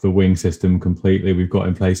mess up the wing system completely we've got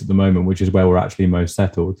in place at the moment, which is where we're actually most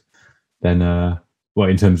settled. Then,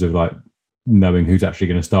 in terms of like knowing who's actually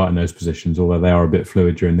going to start in those positions, although they are a bit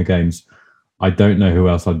fluid during the games, I don't know who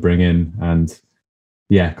else I'd bring in. And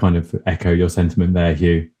yeah, kind of echo your sentiment there,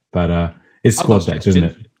 Hugh. But it's squad depth, isn't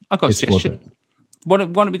it? I've got a suggestion. Why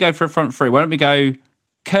don't we go for a front three? Why don't we go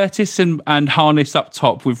Curtis and Harness up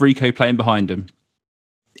top with Rico playing behind him?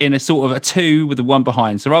 In a sort of a 2 with the 1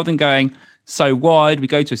 behind. So rather than going so wide, we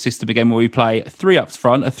go to a system again where we play 3 up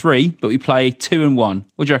front, a 3, but we play 2 and 1.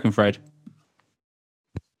 What do you reckon, Fred?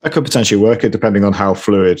 That could potentially work, depending on how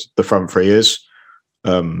fluid the front 3 is.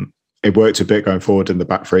 It worked a bit going forward in the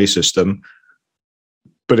back 3 system.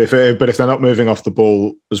 But if they're not moving off the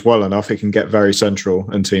ball as well enough, it can get very central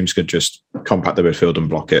and teams could just compact the midfield and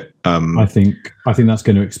block it. I think that's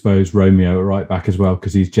going to expose Romeo at right back as well,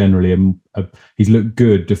 because he's generally he's looked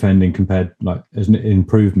good defending compared as an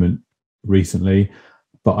improvement recently,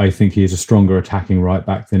 but I think he is a stronger attacking right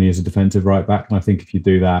back than he is a defensive right back. And I think if you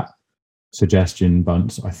do that suggestion,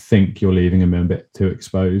 Bunce, I think you're leaving him a bit too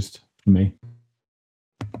exposed for me.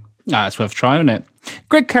 It's worth trying, isn't it?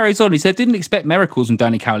 Greg carries on. He said, didn't expect miracles when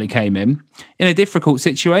Danny Cowley came in a difficult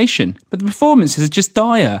situation, but the performances are just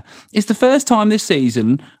dire. It's the first time this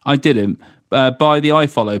season I didn't buy the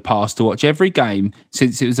iFollow pass to watch every game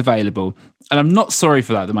since it was available. And I'm not sorry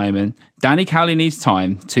for that at the moment. Danny Cowley needs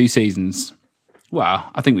time, 2 seasons. Well,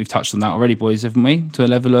 I think we've touched on that already, boys, haven't we? To a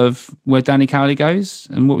level of where Danny Cowley goes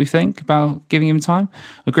and what we think about giving him time.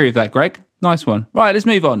 Agree with that, Greg. Nice one. Right, let's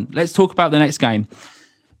move on. Let's talk about the next game.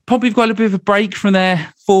 Probably got a little bit of a break from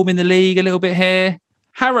their form in the league a little bit here.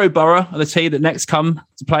 Harrow Borough are the team that next come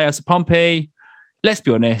to play us at Pompey. Let's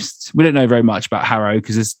be honest, we don't know very much about Harrow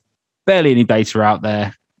because there's barely any data out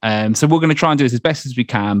there. So we're going to try and do this as best as we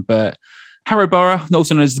can. But Harrow Borough,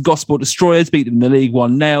 also known as the Gosport Destroyers, beat them in the league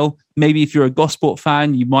 1-0. Maybe if you're a Gosport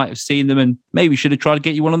fan, you might have seen them and maybe should have tried to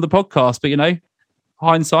get you one on the podcast. But,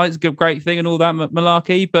 hindsight's a great thing and all that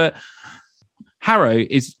malarkey. But Harrow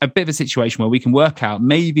is a bit of a situation where we can work out,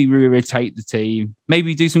 maybe we rotate the team,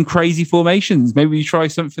 maybe do some crazy formations. Maybe we try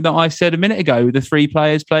something that I said a minute ago with the 3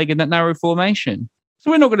 players playing in that narrow formation. So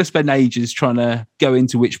we're not going to spend ages trying to go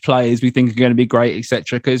into which players we think are going to be great,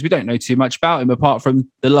 etc., because we don't know too much about him, apart from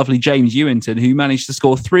the lovely James Ewington, who managed to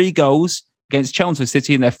score 3 goals against Chelmsford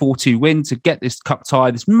City in their 4-2 win to get this cup tie,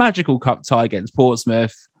 this magical cup tie against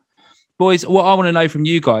Portsmouth. Boys, what I want to know from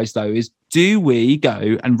you guys, though, is do we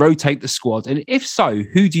go and rotate the squad? And if so,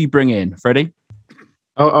 who do you bring in, Freddie?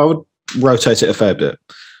 I would rotate it a fair bit.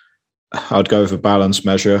 I'd go with a balanced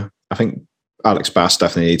measure. I think Alex Bass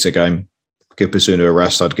definitely needs a game. Give Basuna a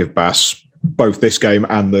rest. I'd give Bass both this game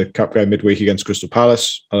and the cup game midweek against Crystal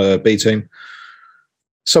Palace, B team.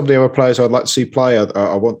 Some of the other players I'd like to see play,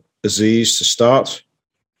 I want Aziz to start.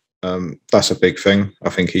 That's a big thing. I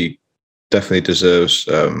think he definitely deserves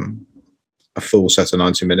a full set of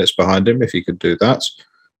 90 minutes behind him if he could do that.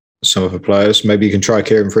 Some of the players, maybe you can try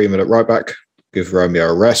Kieran Freeman at right back, give Romeo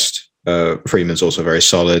a rest. Freeman's also very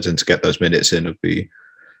solid, and to get those minutes in would be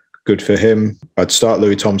good for him. I'd start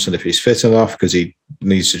Louis Thompson if he's fit enough, because he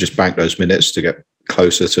needs to just bank those minutes to get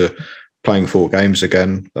closer to playing 4 games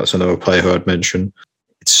again. That's another player who I'd mention.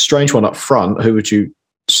 It's a strange one up front. Who would you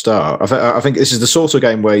start? I think this is the sort of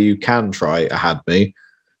game where you can try a Hadme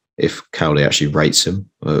if Cowley actually rates him,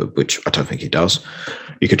 which I don't think he does.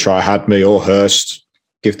 You could try Hadme or Hurst,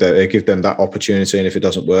 give them that opportunity, and if it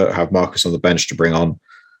doesn't work, have Marcus on the bench to bring on.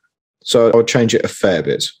 So I would change it a fair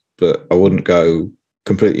bit, but I wouldn't go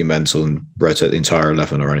completely mental and rotate the entire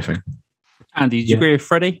 11 or anything. Andy, do you agree with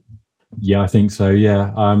Freddie? Yeah, I think so.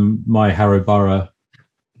 Yeah. My Harrow Borough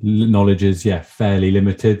knowledge is fairly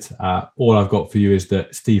limited. All I've got for you is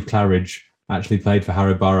that Steve Claridge actually played for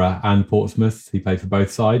Harrow Borough and Portsmouth. He played for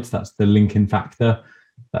both sides. That's the linking factor.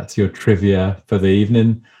 That's your trivia for the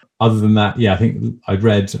evening. Other than that, I think I'd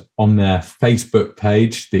read on their Facebook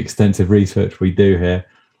page the extensive research we do here.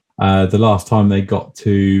 The last time they got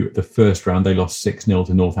to the first round, they lost 6-0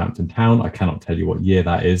 to Northampton Town. I cannot tell you what year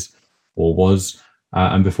that is or was.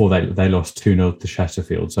 And before they lost 2-0 to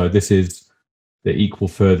Chesterfield. So this is the equal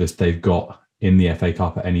furthest they've got in the FA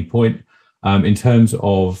Cup at any point. In terms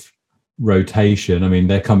of rotation, I mean,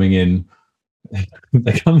 they're coming in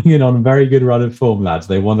on a very good run of form, lads.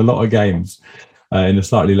 They won a lot of games in a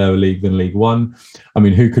slightly lower league than League One. I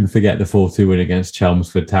mean, who can forget the 4-2 win against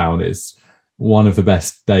Chelmsford Town? It's one of the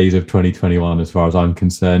best days of 2021 as far as I'm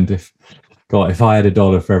concerned. If I had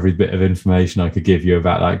 $1 for every bit of information I could give you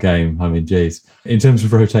about that game, I mean, geez. In terms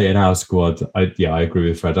of rotating our squad, I agree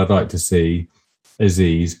with Fred. I'd like to see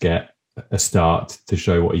Aziz get a start to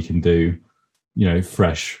show what he can do,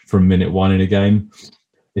 fresh from minute one in a game.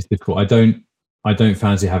 It's difficult. I don't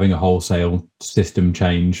fancy having a wholesale system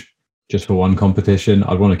change just for one competition.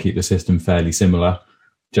 I'd want to keep the system fairly similar,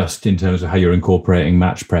 just in terms of how you're incorporating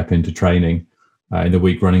match prep into training in the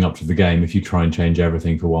week running up to the game. If you try and change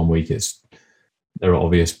everything for 1 week, there are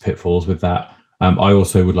obvious pitfalls with that. I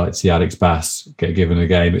also would like to see Alex Bass get given a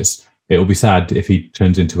game. It'll be sad if he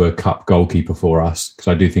turns into a cup goalkeeper for us, because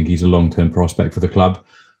I do think he's a long-term prospect for the club,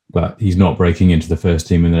 but he's not breaking into the first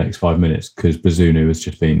team in the next 5 minutes because Bazunu has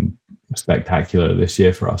just been spectacular this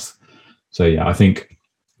year for us. So I think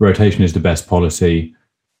rotation is the best policy.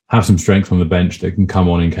 Have some strength on the bench that can come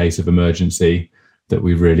on in case of emergency that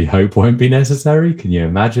we really hope won't be necessary. Can you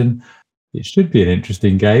imagine? It should be an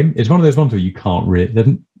interesting game. It's one of those ones where you can't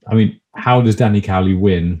really... I mean, how does Danny Cowley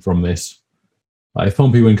win from this? If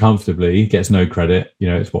Pompey win comfortably, he gets no credit.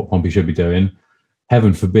 It's what Pompey should be doing.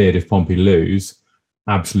 Heaven forbid if Pompey lose,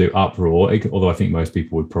 absolute uproar. Although I think most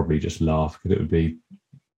people would probably just laugh because it would be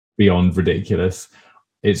beyond ridiculous.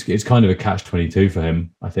 It's kind of a catch-22 for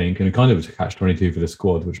him, I think, and kind of a catch-22 for the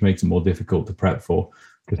squad, which makes it more difficult to prep for,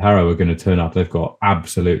 because Harrow are going to turn up. They've got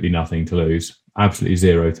absolutely nothing to lose, absolutely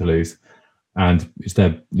zero to lose. And it's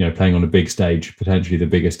they're playing on a big stage, potentially the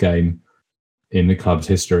biggest game in the club's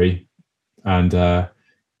history. And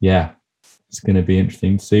it's going to be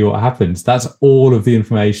interesting to see what happens. That's all of the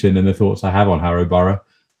information and the thoughts I have on Harrow Borough.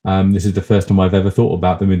 This is the first time I've ever thought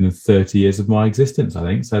about them in the 30 years of my existence, I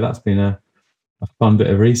think. So that's been a fun bit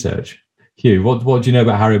of research. Hugh, what do you know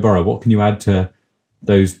about Harrow Borough? What can you add to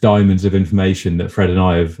those diamonds of information that Fred and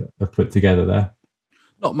I have put together there?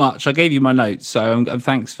 Not much. I gave you my notes, so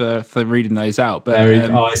thanks for reading those out. But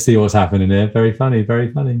I see what's happening here. Very funny,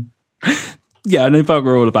 very funny. Yeah, I know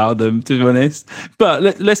bugger all about them, to be honest.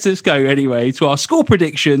 But let's just go anyway to our score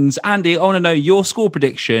predictions. Andy, I want to know your score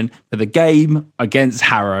prediction for the game against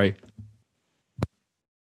Harrow.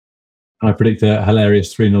 I predict a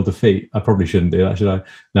hilarious 3-0 defeat. I probably shouldn't do that, should I?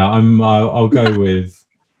 No, I'll go with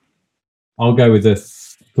a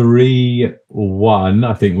 3-1.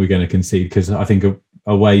 I think we're going to concede, because I think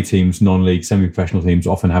away teams, non-league, semi-professional teams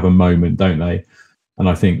often have a moment, don't they? And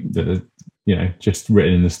I think that, just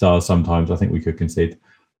written in the stars sometimes, I think we could concede.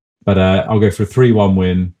 But I'll go for a 3-1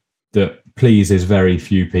 win that pleases very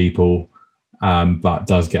few people, but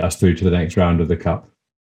does get us through to the next round of the Cup.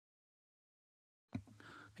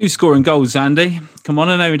 Who's scoring goals, Andy? Come on,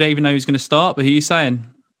 I know we don't even know who's going to start, but who are you saying?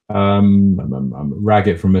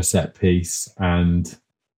 Raggett from a set piece and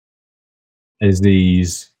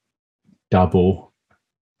Aziz double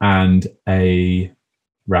and a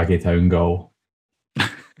Raggett own goal.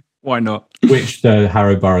 Why not? Which the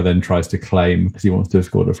Harrow Borough then tries to claim because he wants to have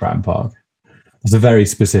scored at Fratton Park. It's a very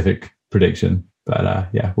specific prediction,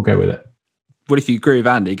 but we'll go with it. What if you agree with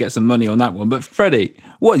Andy? Get some money on that one. But Freddie,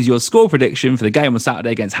 what is your score prediction for the game on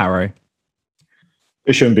Saturday against Harrow?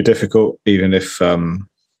 It shouldn't be difficult, even if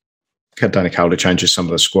Danny Cowley changes some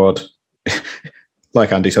of the squad.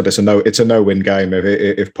 Like Andy said, it's a no-win game.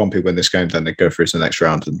 If Pompey win this game, then they go through to the next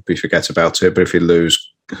round and we forget about it. But if you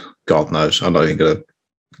lose, God knows. I'm not even going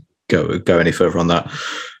to go any further on that.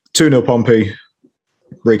 2-0 Pompey,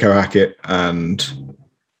 Rico Hackett and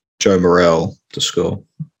Joe Morrell to score.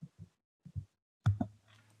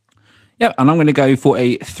 Yeah, and I'm going to go for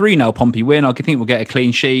a 3-0 Pompey win. I think we'll get a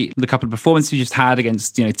clean sheet. The couple of performances we just had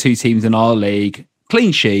against two teams in our league.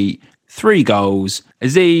 Clean sheet, 3 goals.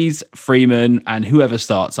 Aziz, Freeman, and whoever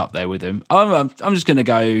starts up there with him. I'm just going to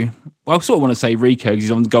go... Well, I sort of want to say Rico because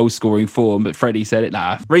he's on goal-scoring form, but Freddie said it.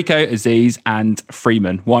 Rico, Aziz, and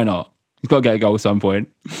Freeman. Why not? He's got to get a goal at some point.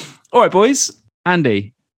 All right, boys.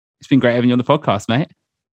 Andy, it's been great having you on the podcast, mate.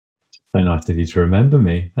 So nice of you to remember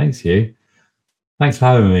me. Thanks, Hugh. Thanks for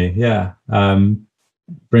having me. Yeah.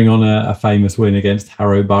 Bring on a famous win against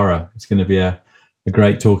Harrow Borough. It's going to be a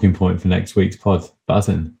great talking point for next week's pod.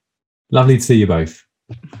 Buzzing. Lovely to see you both.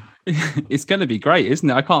 It's going to be great, isn't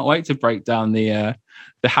it? I can't wait to break down the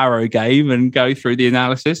Harrow game and go through the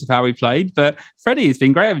analysis of how we played. But Freddie, it's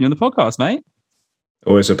been great having you on the podcast, mate.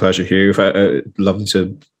 Always a pleasure, Hugh. Lovely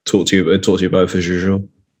to talk to you both as usual.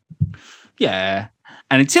 Yeah.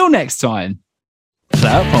 And until next time,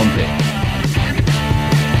 Flout Pompey.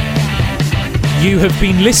 You have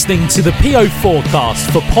been listening to the PO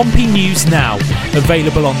Forecast for Pompey News Now,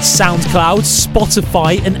 available on SoundCloud,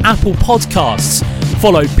 Spotify and Apple Podcasts.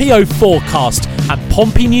 Follow PO Forecast and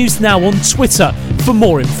Pompey News Now on Twitter for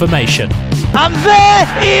more information. And there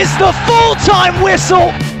is the full-time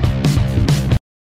whistle.